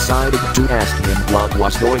I decided to ask him what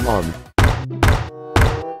was going on.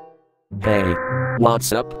 Hey,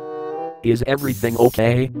 what's up? Is everything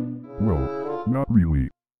okay? Well, not really.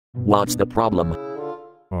 What's the problem?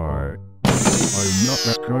 I'm not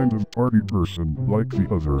that kind of party person like the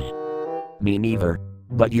others. Me neither.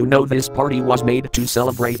 But you know this party was made to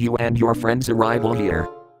celebrate you and your friend's arrival here.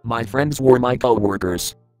 My friends were my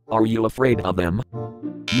co-workers. Are you afraid of them?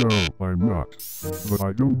 No, I'm not. But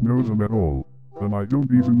I don't know them at all. And I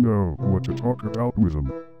don't even know what to talk about with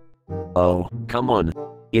them. Oh, come on.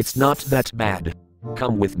 It's not that bad.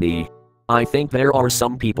 Come with me. I think there are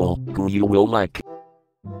some people who you will like.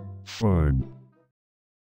 Fine.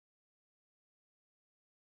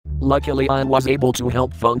 Luckily, I was able to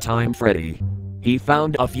help Funtime Freddy. He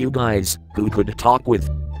found a few guys who could talk with.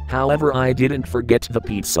 However, I didn't forget the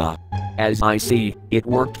pizza. As I see, it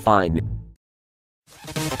worked fine.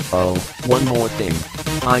 Oh, one more thing.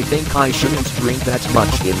 I think I shouldn't drink that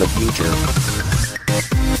much in the future.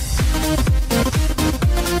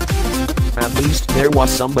 At least there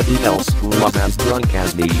was somebody else who was as drunk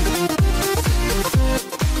as me.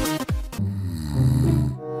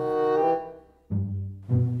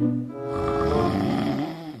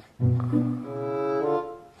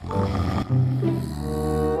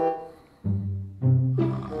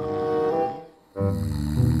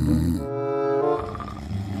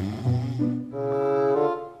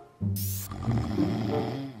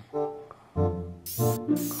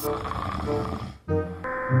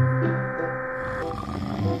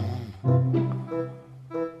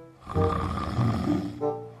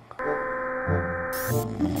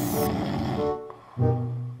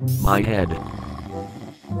 My head.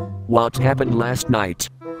 What happened last night?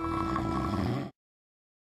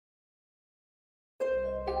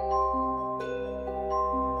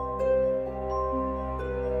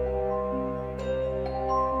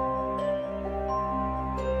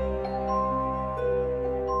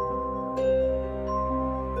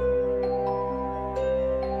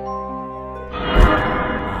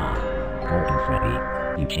 Golden Freddy,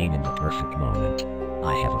 you came in the perfect moment.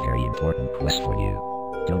 I have a very important quest for you.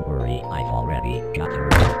 Don't worry, I've already got the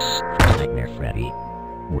results for Nightmare Freddy.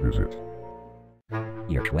 What is it?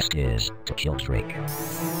 Your quest is to kill Drake.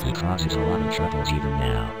 He causes a lot of troubles even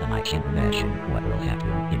now, and I can't imagine what will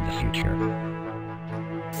happen in the future.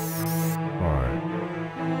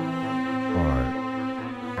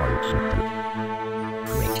 I accept it.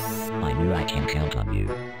 Great. I knew I can count on you.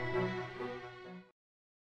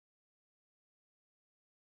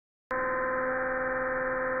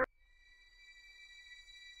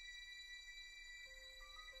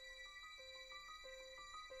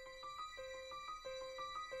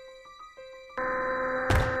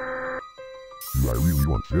 Do I really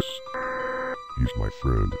want this? He's my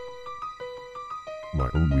friend. My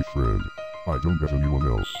only friend. I don't have anyone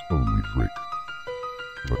else, only Drake.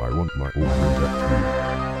 But I want my old friend back too.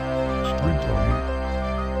 Sprint on me.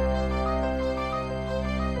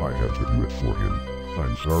 I have to do it for him.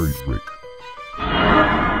 I'm sorry, Drake.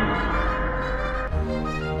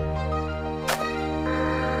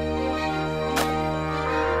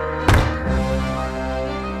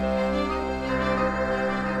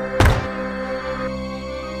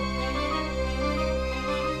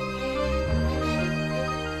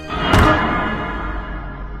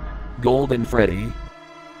 Golden Freddy.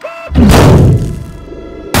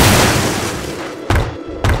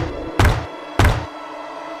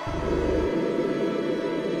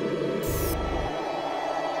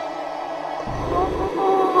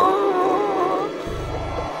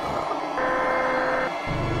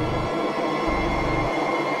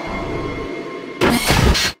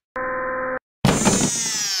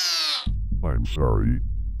 sorry.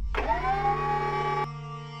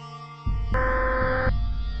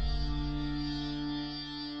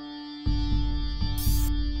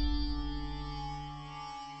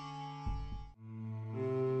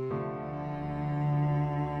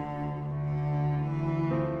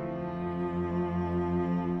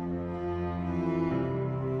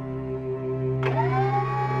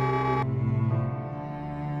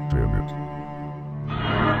 Damn it.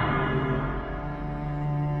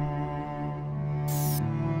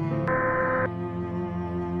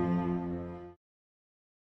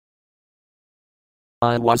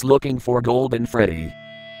 I was looking for Golden Freddy,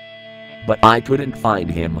 but I couldn't find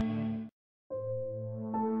him.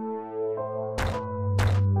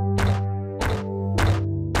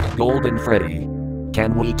 Golden Freddy,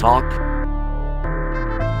 can we talk?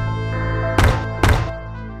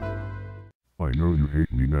 I know you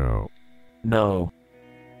hate me now. No.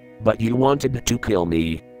 But you wanted to kill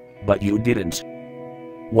me, but you didn't.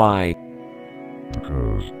 Why?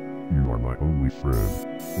 Because you are my only friend,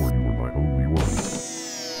 or you were my only one.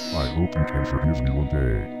 I hope you can forgive me one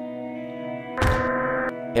day.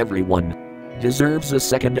 Everyone deserves a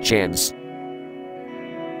second chance.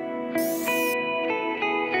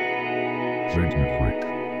 Thank you, Frick.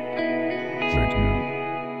 Thank you.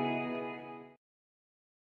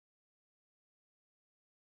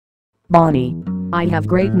 Bonnie, I have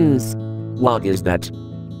great news. What is that?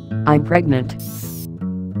 I'm pregnant.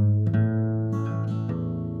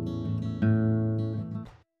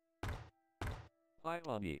 Hi,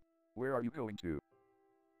 Bonnie. Where are you going to?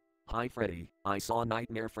 Hi Freddy, I saw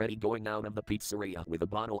Nightmare Freddy going out of the pizzeria with a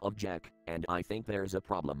bottle of Jack, and I think there's a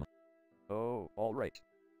problem. Oh, alright.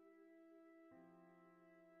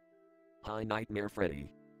 Hi Nightmare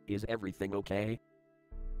Freddy. Is everything okay?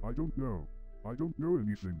 I don't know. I don't know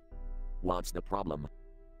anything. What's the problem?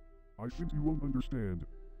 I think you won't understand.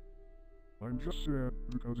 I'm just sad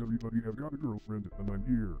because everybody has got a girlfriend and I'm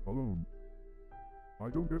here, alone. I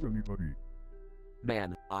don't have anybody.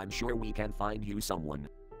 Man, I'm sure we can find you someone.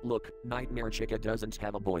 Look, Nightmare Chica doesn't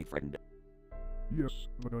have a boyfriend. Yes,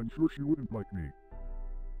 but I'm sure she wouldn't like me.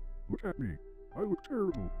 Look at me. I look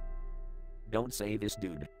terrible. Don't say this,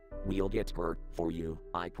 dude. We'll get her for you,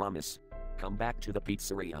 I promise. Come back to the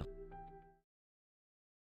pizzeria.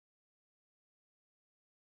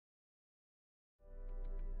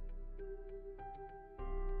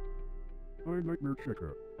 Hi, Nightmare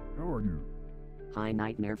Chica. How are you? Hi,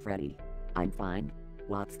 Nightmare Freddy. I'm fine.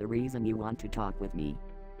 What's the reason you want to talk with me?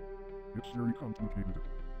 It's very complicated.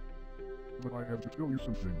 But I have to tell you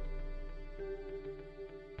something.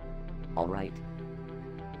 Alright.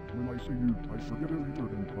 When I see you, I forget every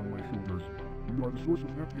burden on my shoulders. You are the source of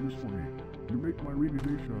happiness for me. You make my rainy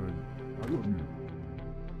day shine. I love you.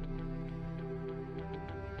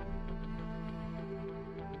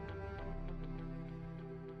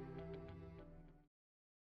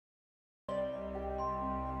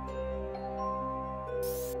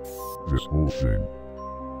 This whole thing.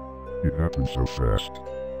 It happened so fast.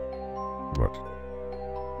 But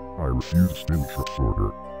I refused STEM trust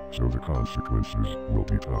order, so the consequences will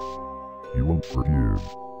be tough. You won't forgive.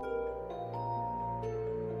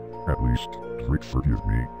 At least, Frick forgive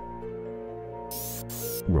me.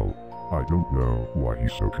 Well, I don't know why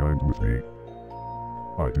he's so kind with me.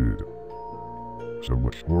 I did so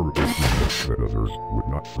much horrible things that others would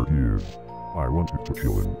not forgive. I wanted to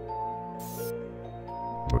kill him.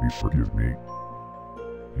 But he forgave me.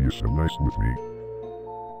 He is so nice with me.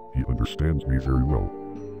 He understands me very well.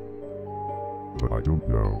 But I don't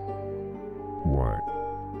know why.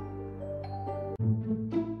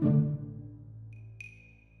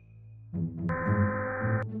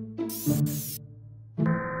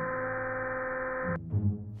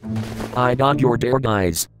 I got your dare,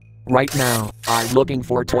 guys. Right now, I'm looking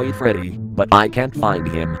for Toy Freddy, but I can't find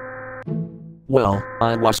him. Well,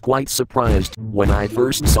 I was quite surprised when I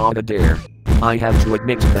first saw the dare. I have to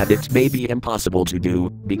admit that it may be impossible to do,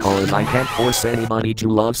 because I can't force anybody to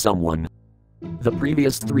love someone. The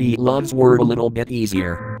previous 3 loves were a little bit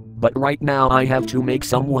easier, but right now I have to make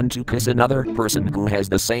someone to kiss another person who has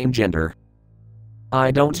the same gender.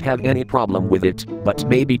 I don't have any problem with it, but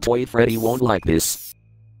maybe Toy Freddy won't like this.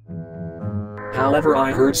 However,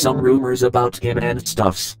 I heard some rumors about him and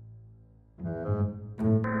stuffs.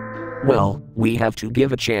 Well, we have to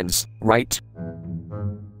give a chance, right?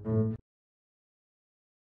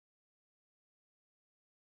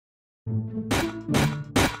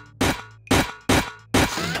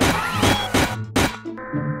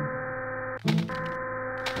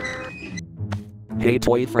 Hey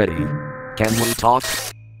Toy Freddy, can we talk?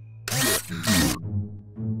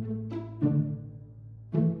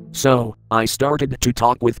 So, I started to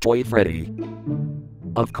talk with Toy Freddy.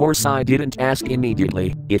 Of course I didn't ask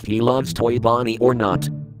immediately if he loves Toy Bonnie or not.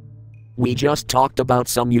 We just talked about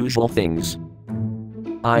some usual things.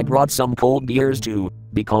 I brought some cold beers too,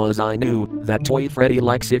 because I knew that Toy Freddy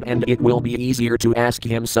likes it and it will be easier to ask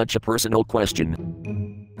him such a personal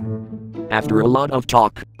question. After a lot of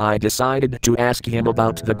talk, I decided to ask him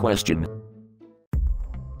about the question.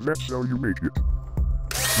 That's how you make it.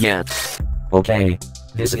 Yeah. Okay.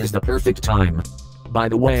 This is the perfect time. By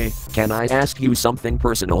the way, can I ask you something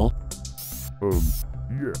personal?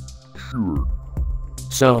 Yeah, sure.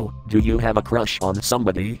 So, do you have a crush on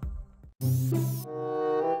somebody?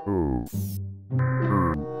 Oh.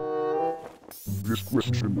 This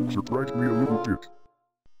question surprised me a little bit.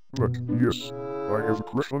 But yes, I have a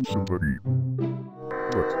crush on somebody.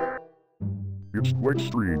 But it's quite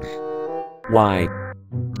strange, Why?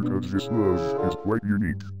 because this love is quite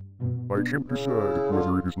unique. I can't decide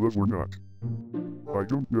whether it is love or not. I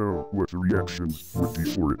don't know what the reactions would be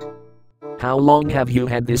for it. How long have you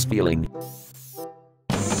had this feeling?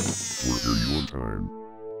 For a very long time.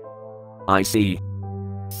 I see.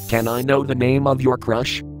 Can I know the name of your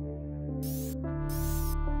crush?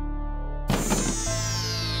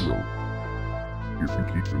 Well, if you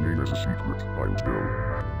keep the name as a secret, I'll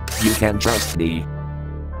tell. You can trust me.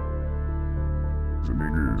 The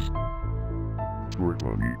name is Toy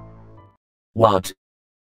Bonnie. What?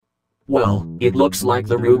 Well, it looks like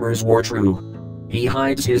the rumors were true. He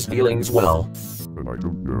hides his feelings well. And I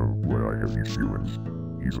don't know why I have these feelings.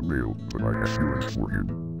 He's a male, but I have feelings for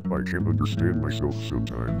him. I can't understand myself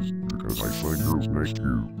sometimes, because I find girls nice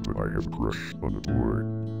too, but I have a crush on a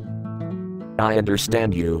boy. I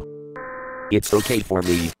understand you. It's okay for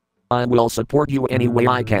me. I will support you any way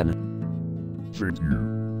I can. Thank you.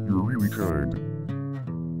 You're really kind.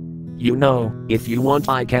 You know, if you want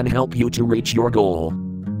I can help you to reach your goal.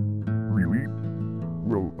 Really?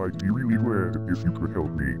 Well, I'd be really glad if you could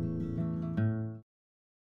help me.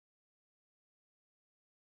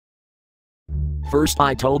 First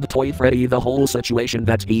I told Toy Freddy the whole situation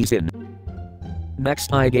that he's in.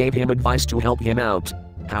 Next I gave him advice to help him out.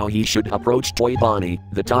 How he should approach Toy Bonnie,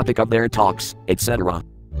 the topic of their talks, etc.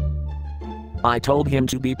 I told him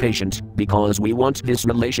to be patient, because we want this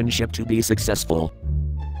relationship to be successful.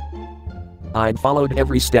 I'd followed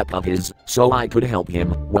every step of his, so I could help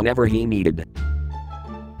him whenever he needed.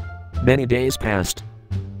 Many days passed.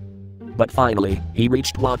 But finally, he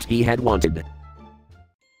reached what he had wanted.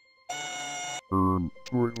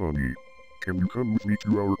 Toy Bonnie, can you come with me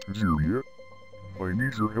to our pizzeria? I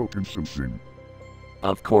need your help in something.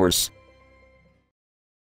 Of course.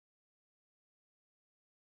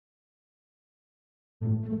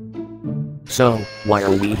 So, why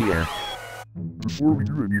are we here? Before we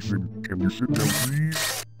do anything, can you sit down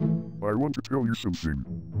please? I want to tell you something.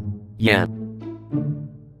 Yeah,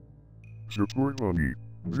 So Toy Bonnie,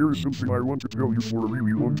 there is something I want to tell you for a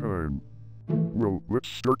really long time. Well, let's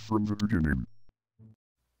start from the beginning.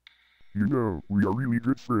 You know, we are really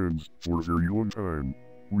good friends for a very long time.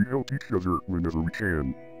 We help each other whenever we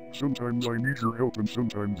can. Sometimes I need your help and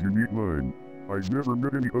sometimes you need mine. I've never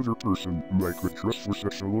met any other person who I could trust for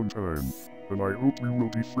such a long time. And I hope we will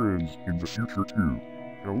be friends in the future too.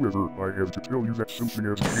 However, I have to tell you that something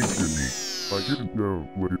has changed in me. I didn't know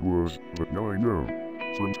what it was, but now I know.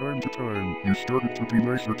 From time to time, you started to be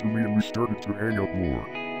nicer to me and we started to hang out more.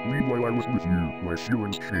 While I was with you, my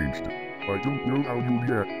feelings changed. I don't know how you'll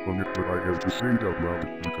react on it, but I have to say it out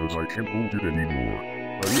loud because I can't hold it anymore.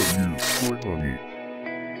 I love you, Toy Bonnie.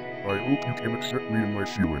 I hope you can accept me and my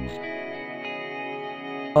feelings.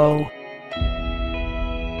 oh.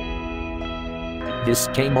 This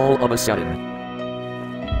came all of a sudden.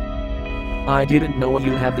 I didn't know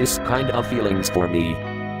you had this kind of feelings for me.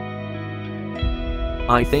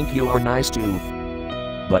 I think you are nice too.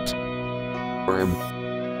 But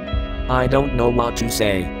I don't know what to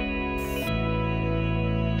say.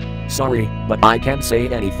 Sorry, but I can't say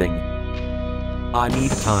anything. I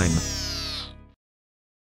need time.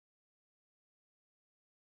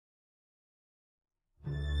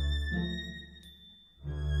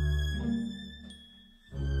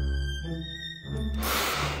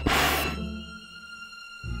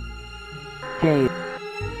 Hey.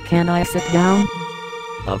 Can I sit down?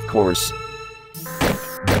 Of course.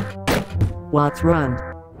 What's wrong?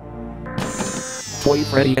 Toy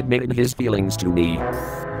Freddy admitted his feelings to me.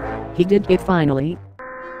 He did it finally.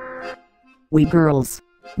 We girls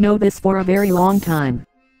know this for a very long time.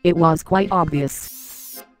 It was quite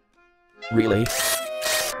obvious. Really?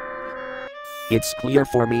 It's clear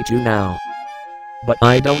for me too now. But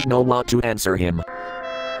I don't know what to answer him.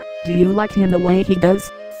 Do you like him the way he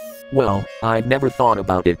does? Well, I've never thought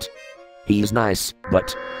about it. He's nice,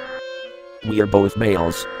 but We're both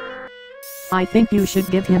males. I think you should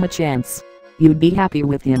give him a chance. You'd be happy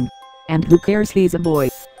with him. And who cares, he's a boy.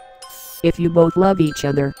 If you both love each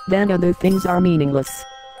other, then other things are meaningless.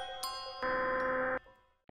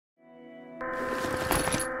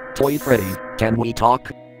 Toy Freddy, can we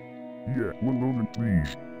talk? Yeah, one moment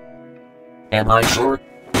please. Am I sure?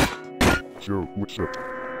 So, what's up?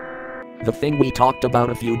 The thing we talked about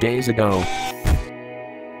a few days ago.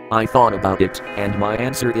 I thought about it, and my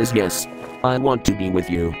answer is yes. I want to be with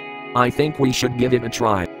you. I think we should give it a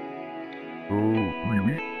try. Oh,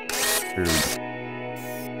 really?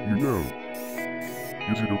 You know,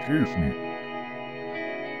 is it okay with me?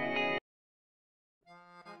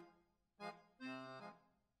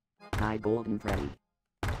 Hi, Golden Freddy.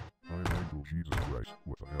 I'm Angle, Jesus Christ,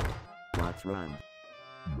 what the hell? What's wrong?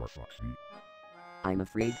 You are Foxy. I'm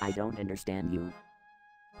afraid I don't understand you.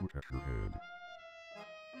 Look at your hand.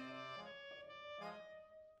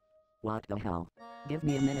 What the hell? Give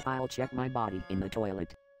me a minute, I'll check my body in the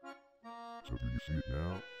toilet. So do you see it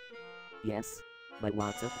now? Yes. But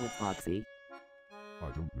what's up with Foxy? I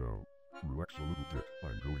don't know. Relax a little bit,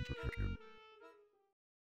 I'm going to check him.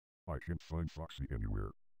 I can't find Foxy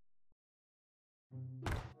anywhere.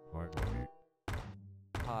 Hi, Bonnie.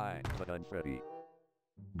 Hi, but I'm Freddy.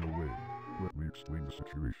 No way. Let me explain the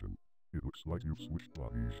situation. It looks like you've switched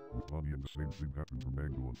bodies with Bonnie and the same thing happened to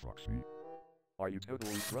Mango and Foxy. Are you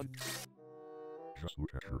totally drunk? Just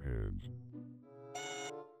look at your hands.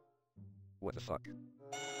 What the fuck?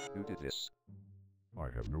 Who did this? I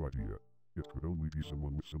have no idea. It could only be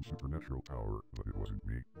someone with some supernatural power, but it wasn't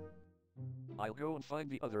me. I'll go and find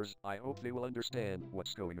the others. I hope they will understand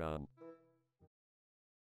what's going on.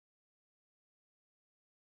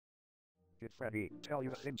 Did Freddy tell you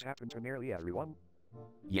that things happen to nearly everyone?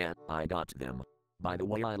 Yeah, I got them. By the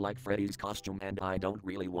way, I like Freddy's costume and I don't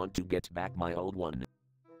really want to get back my old one.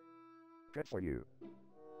 Good for you.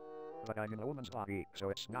 But I'm in a woman's body, so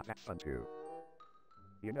it's not that fun too.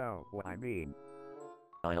 You know what I mean.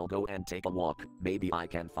 I'll go and take a walk, maybe I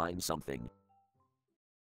can find something.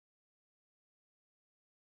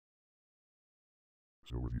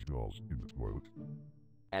 So were these dolls in the toilet?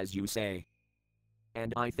 As you say.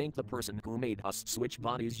 And I think the person who made us switch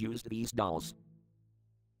bodies used these dolls.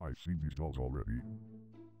 I've seen these dolls already.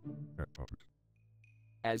 At Puppet.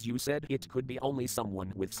 As you said, it could be only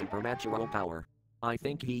someone with supernatural power. I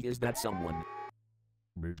think he is that someone.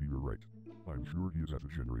 Maybe you're right. I'm sure he is at the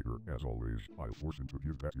generator. As always, I'll force him to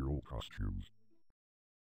give back your old costumes.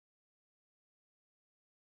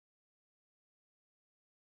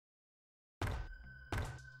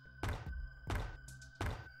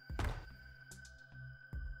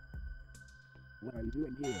 What are you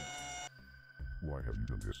doing here? Why have you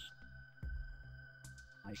done this?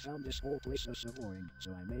 I found this whole place so boring,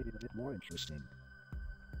 so I made it a bit more interesting.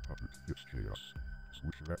 Puppet, it's chaos.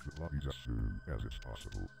 Switch back to bodies as soon as it's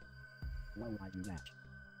possible. Why would I do that?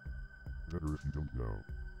 Better if you don't know.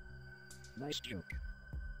 Nice joke.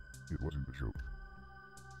 It wasn't a joke.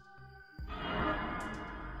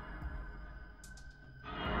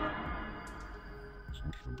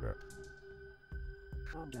 Switch them back.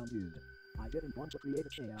 Calm down, dude. I didn't want to create a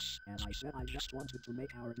chaos, as I said I just wanted to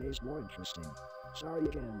make our days more interesting. Sorry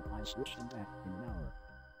again, I'll switch them back in an hour.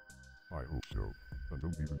 I hope so. And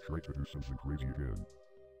don't even try to do something crazy again.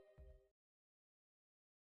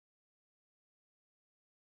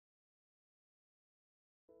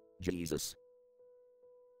 Jesus.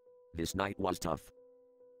 This night was tough.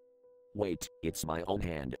 Wait, it's my own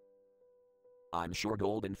hand. I'm sure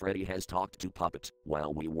Golden Freddy has talked to Puppet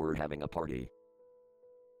while we were having a party.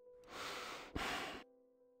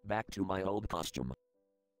 Back to my old costume.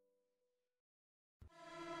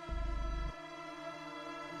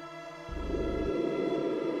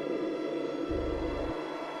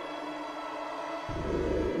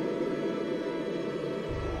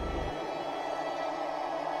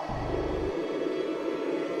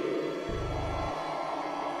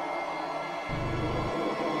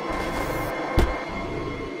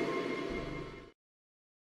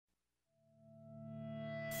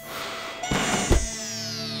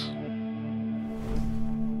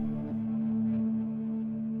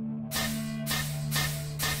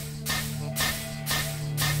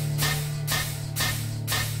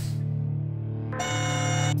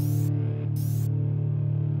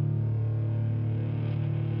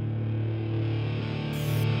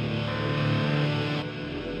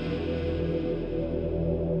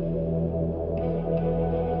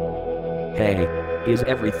 Hey, is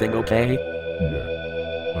everything okay? Yeah,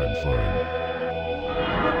 I'm fine.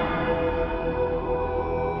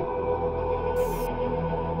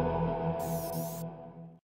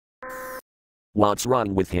 What's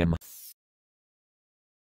wrong with him?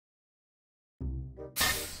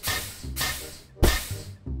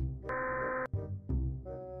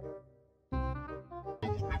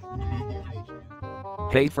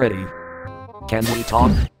 Hey Freddy. Can we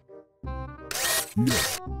talk? Yeah.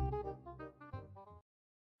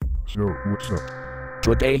 So, what's up?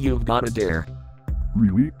 Today you've got a dare.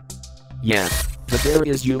 Really? Yeah. The dare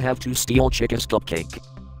is you have to steal Chica's cupcake.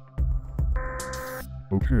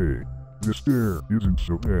 Okay. This dare isn't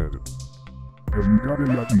so bad. Have you got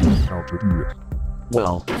any ideas how to do it?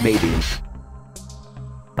 Well, maybe.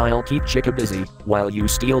 I'll keep Chica busy while you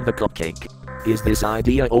steal the cupcake. Is this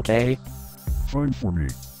idea okay? Fine for me.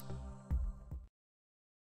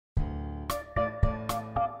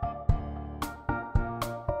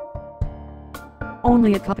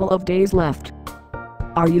 Only a couple of days left.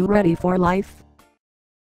 Are you ready for life?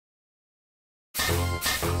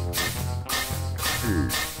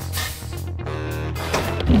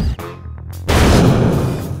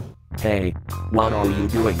 Hey, what are you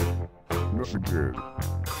doing? Nothing bad.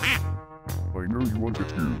 I know you wanted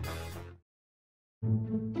to.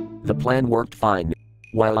 The plan worked fine.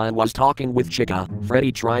 While I was talking with Chica,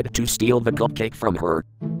 Freddy tried to steal the cupcake from her.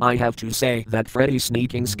 I have to say that Freddy's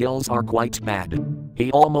sneaking skills are quite bad.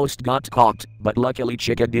 He almost got caught, but luckily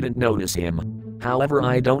Chica didn't notice him. However,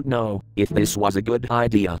 I don't know if this was a good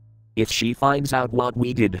idea. If she finds out what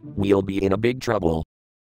we did, we'll be in a big trouble.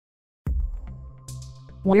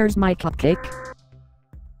 Where's my cupcake?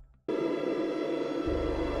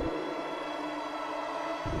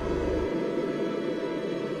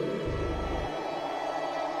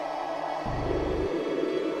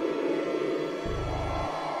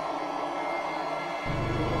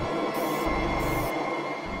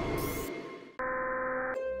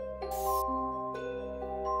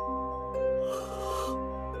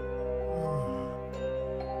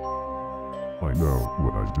 I know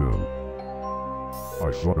what I've done.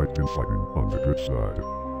 I thought I'd been fighting on the good side.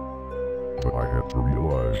 But I had to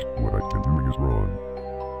realize what I'd been doing is wrong.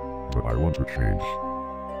 But I want to change.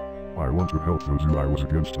 I want to help those who I was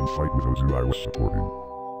against and fight with those who I was supporting.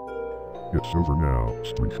 It's over now,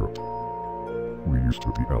 Springtrap. We used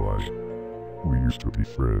to be allies. We used to be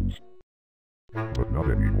friends. But not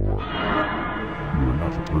anymore. You are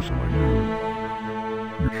not the person I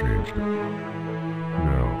knew. You changed.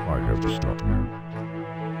 Now I have to stop you.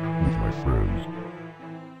 With my friends.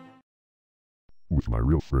 With my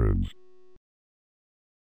real friends.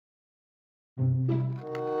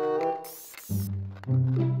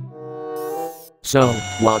 So,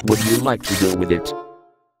 what would you like to do with it?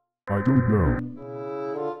 I don't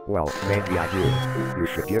know. Well, maybe I do. You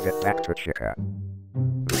should give it back to Chica.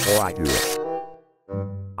 Before I do it.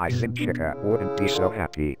 I think Chica wouldn't be so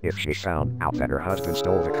happy if she found out that her husband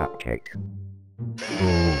stole the cupcake.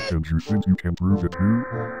 Oh, and you think you can prove it too?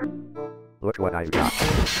 Look what I've got.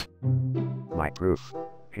 My proof.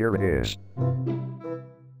 Here it is.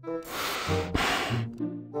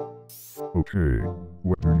 Okay,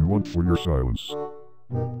 what do you want for your silence?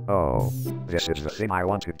 Oh, this is the thing I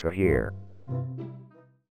wanted to hear.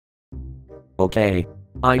 Okay.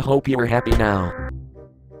 I hope you're happy now.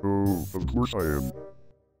 Oh, of course I am.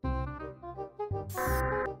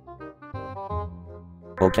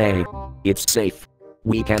 Okay. It's safe.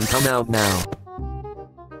 We can come out now.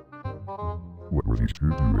 What were these two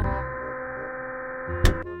doing?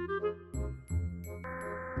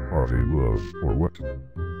 Are they in love, or what?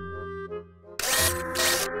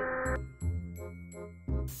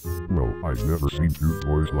 Well, I've never seen two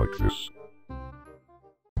boys like this.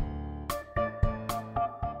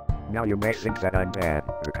 Now you may think that I'm bad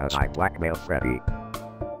because I blackmail Freddy.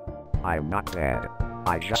 I'm not bad.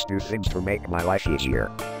 I just do things to make my life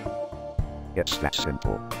easier. It's that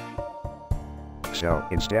simple. So,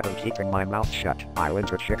 instead of keeping my mouth shut, I went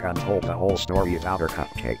to Chica and told the whole story about her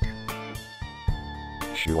cupcake.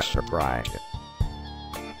 She was surprised.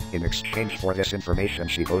 In exchange for this information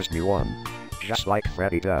she owes me one. Just like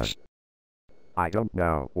Freddy does. I don't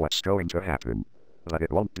know what's going to happen. But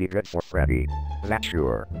it won't be good for Freddy. That's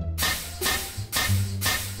sure.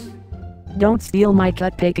 Don't steal my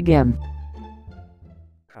cupcake again.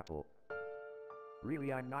 Couple.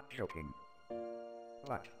 Really, I'm not joking.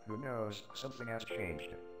 But, who knows, something has changed.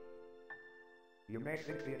 You may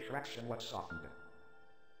think the attraction was softened.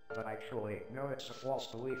 But I truly know it's a false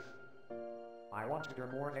belief. I wanted her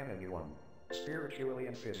more than anyone, spiritually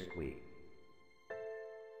and physically.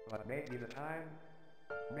 But maybe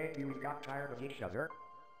maybe we got tired of each other.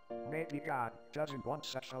 Maybe God doesn't want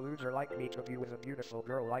such a loser like me to be with a beautiful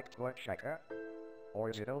girl like Chica. Or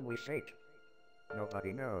is it only fate?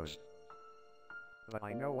 Nobody knows. But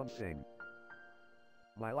I know one thing.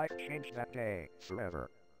 My life changed that day,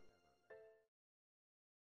 forever.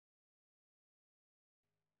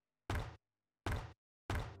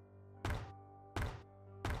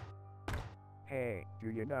 Hey, do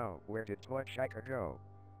you know where did Toy Chica go?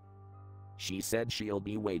 She said she'll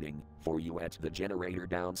be waiting for you at the generator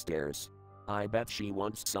downstairs. I bet she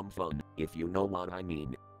wants some fun, if you know what I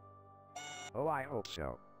mean. Oh, I hope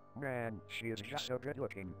so. Man, she is just so good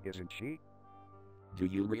looking, isn't she? Do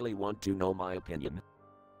you really want to know my opinion?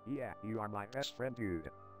 Yeah, you are my best friend, dude.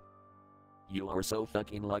 You are so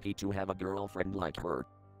fucking lucky to have a girlfriend like her.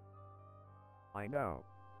 I know.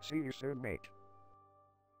 See you soon, mate.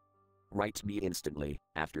 Write me instantly,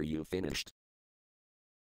 after you finished.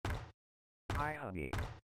 Hi, honey.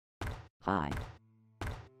 Hi.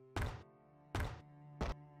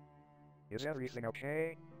 Is everything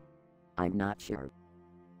okay? I'm not sure.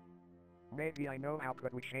 Maybe I know how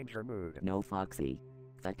could we change your mood. No, Foxy.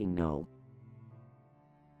 Fucking no.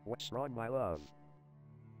 What's wrong, my love?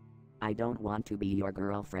 I don't want to be your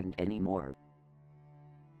girlfriend anymore.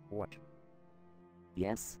 What?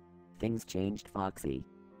 Yes. Things changed, Foxy.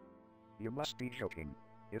 You must be joking.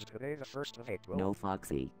 Is today the 1st of April? No,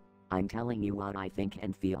 Foxy. I'm telling you what I think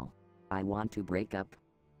and feel. I want to break up.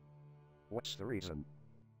 What's the reason?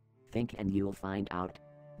 Think and you'll find out.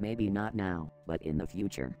 Maybe not now, but in the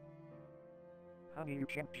future. Honey, you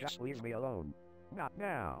can't just leave me alone. Not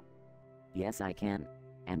now. Yes, I can.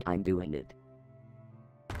 And I'm doing it.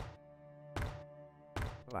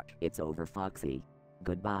 What? It's over, Foxy.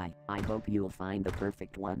 Goodbye. I hope you'll find the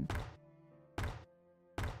perfect one.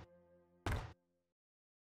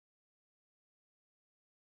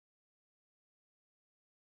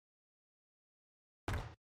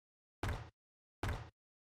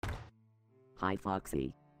 Hi,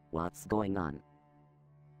 Foxy. What's going on?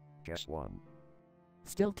 Just one.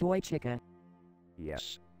 Still Toy Chica.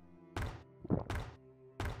 Yes.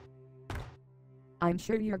 I'm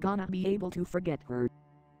sure you're gonna be able to forget her.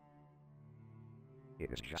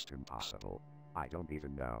 It is just impossible. I don't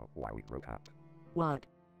even know why we broke up. What?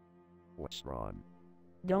 What's wrong?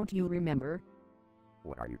 Don't you remember?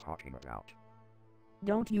 What are you talking about?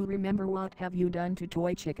 Don't you remember what have you done to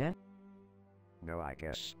Toy Chica? No, I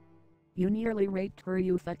guess. You nearly raped her,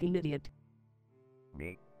 you fucking idiot.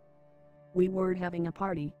 Me? We were having a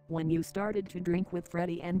party when you started to drink with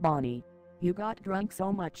Freddy and Bonnie. You got drunk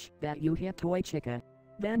so much that you hit Toy Chica.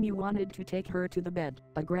 Then you wanted to take her to the bed,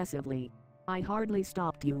 aggressively. I hardly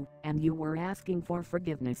stopped you, and you were asking for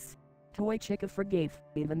forgiveness. Toy Chica forgave,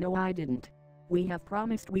 even though I didn't. We have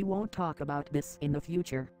promised we won't talk about this in the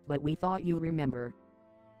future, but we thought you remember.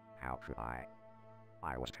 How could I?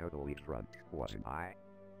 I was totally drunk, wasn't I?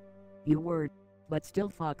 You were. But still,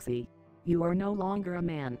 Foxy. You are no longer a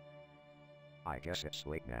man. I guess it's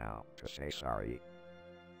late now to say sorry.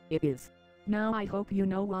 It is. Now I hope you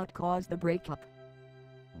know what caused the breakup.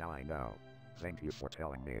 Now I know. Thank you for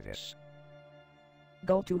telling me this.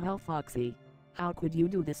 Go to hell, Foxy. How could you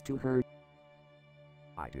do this to her?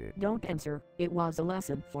 I did. Don't answer. It was a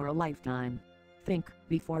lesson for a lifetime. Think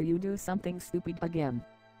before you do something stupid again.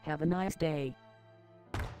 Have a nice day.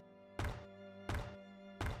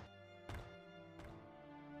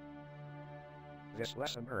 This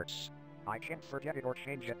lesson hurts. I can't forget it or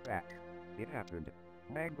change it back. It happened.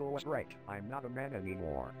 Mangle was right. I'm not a man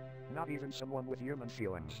anymore. Not even someone with human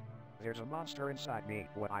feelings. There's a monster inside me,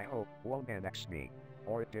 what I hope won't annex me.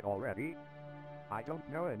 Or it did already? I don't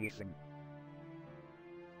know anything.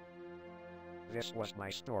 This was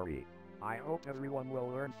my story. I hope everyone will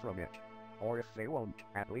learn from it. Or if they won't,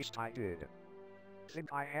 at least I did. Think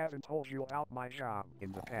I haven't told you about my job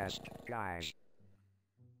in the past, guys.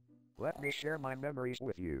 Let me share my memories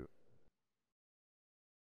with you.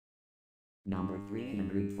 Number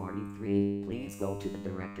 343, please go to the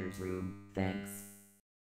director's room, thanks.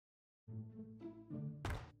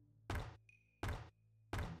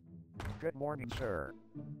 Good morning, sir.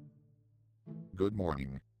 Good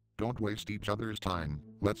morning. Don't waste each other's time,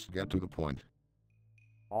 let's get to the point.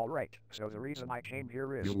 Alright, so the reason I came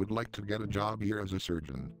here is... You would like to get a job here as a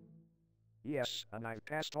surgeon. Yes, and I've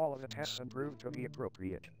passed all of the tests and proved to be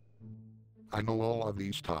appropriate. I know all of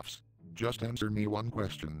these stuffs. Just answer me one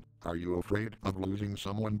question. Are you afraid of losing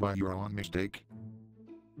someone by your own mistake?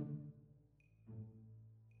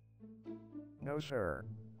 No, sir.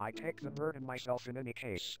 I take the burden myself in any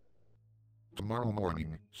case. Tomorrow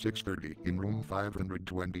morning, 6:30 in room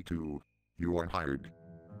 522. You are hired.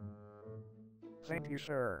 Thank you,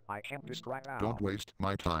 sir. I can't describe how. Don't waste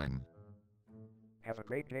my time. Have a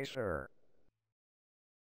great day, sir.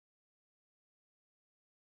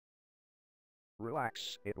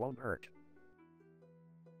 Relax, it won't hurt.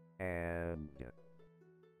 And...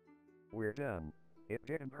 we're done. It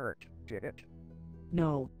didn't hurt, did it?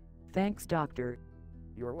 No. Thanks, doctor.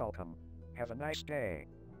 You're welcome. Have a nice day.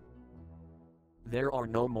 There are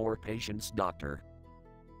no more patients, doctor.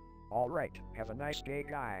 Alright, have a nice day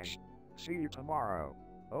guys. See you tomorrow.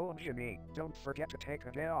 Oh and Jimmy, don't forget to take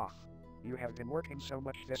a day off. You have been working so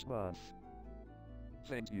much this month.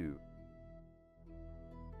 Thank you.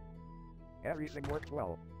 Everything worked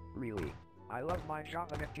well. Really. I love my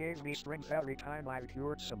job and it gave me strength every time I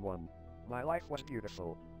cured someone. My life was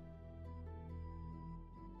beautiful.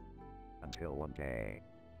 Until one day.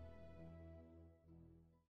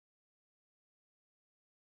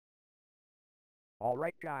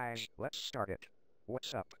 Alright guys, let's start it.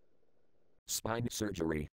 What's up? Spine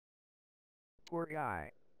surgery. Poor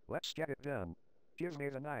guy. Let's get it done. Give me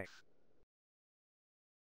the knife.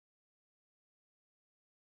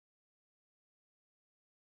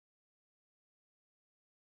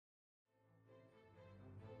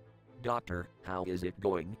 Doctor, how is it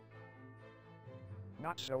going?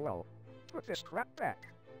 Not so well. Put this crap back.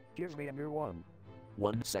 Give me a new one.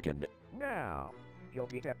 1 second. Now. You'll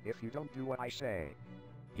be dead if you don't do what I say.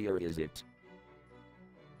 Here is it.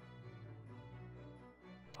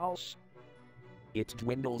 Pulse. It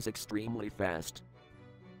dwindles extremely fast.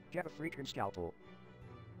 Get a freaking scalpel.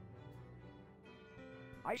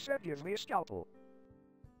 I said give me a scalpel.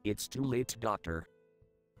 It's too late, doctor.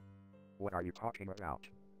 What are you talking about?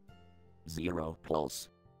 0 pulse.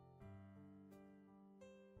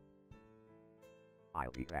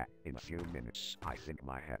 I'll be back in a few minutes. I think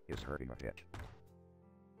my head is hurting a bit.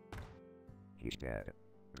 He's dead.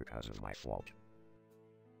 Because of my fault.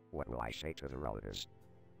 What will I say to the relatives?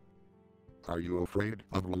 Are you afraid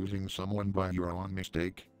of losing someone by your own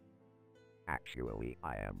mistake? Actually,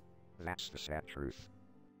 I am. That's the sad truth.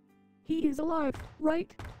 He is alive,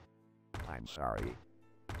 right? I'm sorry.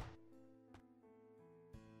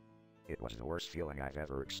 It was the worst feeling I've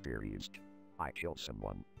ever experienced. I killed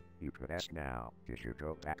someone. You could ask now, did you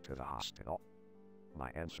go back to the hospital?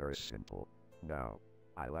 My answer is simple. No.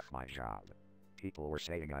 I left my job. People were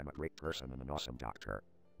saying I'm a great person and an awesome doctor.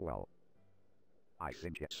 Well, I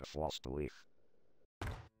think it's a false belief.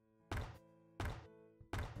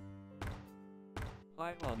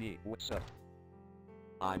 Hi Bonnie, what's up?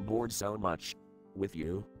 I'm bored so much. With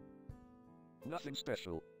you? Nothing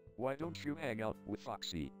special. Why don't you hang out with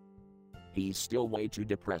Foxy? He's still way too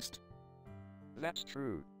depressed. That's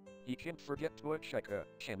true. He can't forget Toy Chica,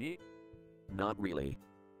 can he? Not really.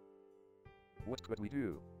 What could we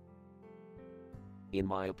do? In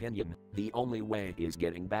my opinion, the only way is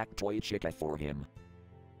getting back Toy Chica for him.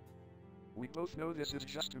 We both know this is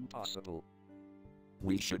just impossible.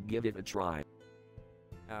 We should give it a try.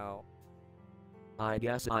 How? I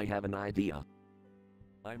guess I have an idea.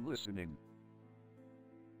 I'm listening.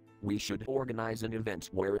 We should organize an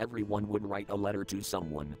event where everyone would write a letter to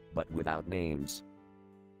someone, but without names.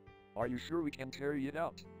 Are you sure we can carry it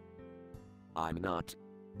out? I'm not.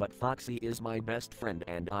 But Foxy is my best friend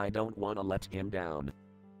and I don't want to let him down.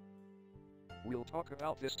 We'll talk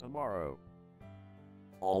about this tomorrow.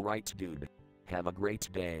 Alright dude. Have a great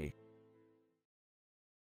day.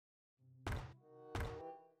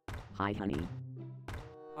 Hi honey.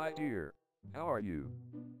 Hi dear. How are you?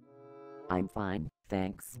 I'm fine,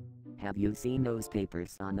 thanks. Have you seen those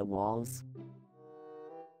papers on the walls?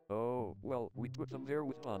 Oh, well, we put them there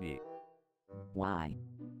with Bonnie. Why?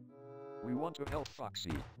 We want to help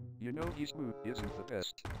Foxy. You know his mood isn't the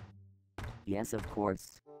best. Yes, of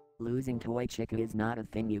course. Losing Toy Chica is not a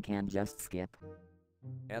thing you can just skip.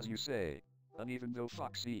 As you say. And even though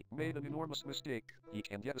Foxy made an enormous mistake, he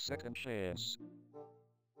can get a second chance.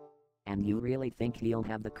 And you really think he'll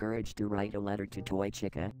have the courage to write a letter to Toy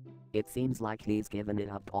Chica? It seems like he's given it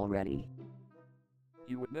up already.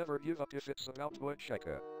 He would never give up if it's about Toy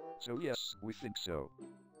Chica. So yes, we think so.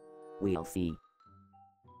 We'll see.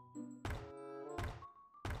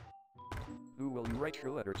 Who will you write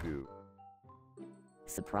your letter to?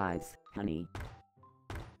 Surprise, honey.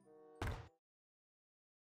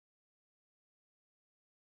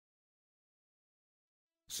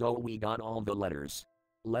 So we got all the letters.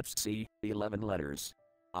 Let's see, 11 letters.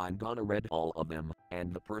 I'm gonna read all of them,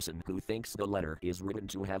 and the person who thinks the letter is written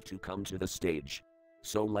to have to come to the stage.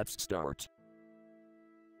 So let's start.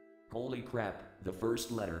 Holy crap, the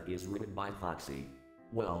first letter is written by Foxy.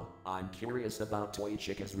 Well, I'm curious about Toy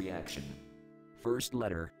Chica's reaction. First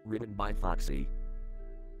letter, written by Foxy.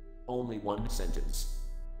 Only one sentence.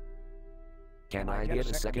 Can I get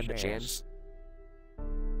a second chance?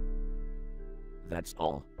 That's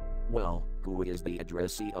all. Well, who is the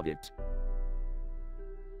addressee of it?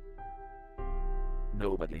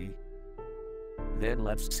 Nobody. Then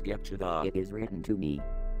let's skip to the... It is written to me.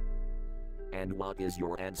 And what is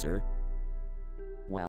your answer?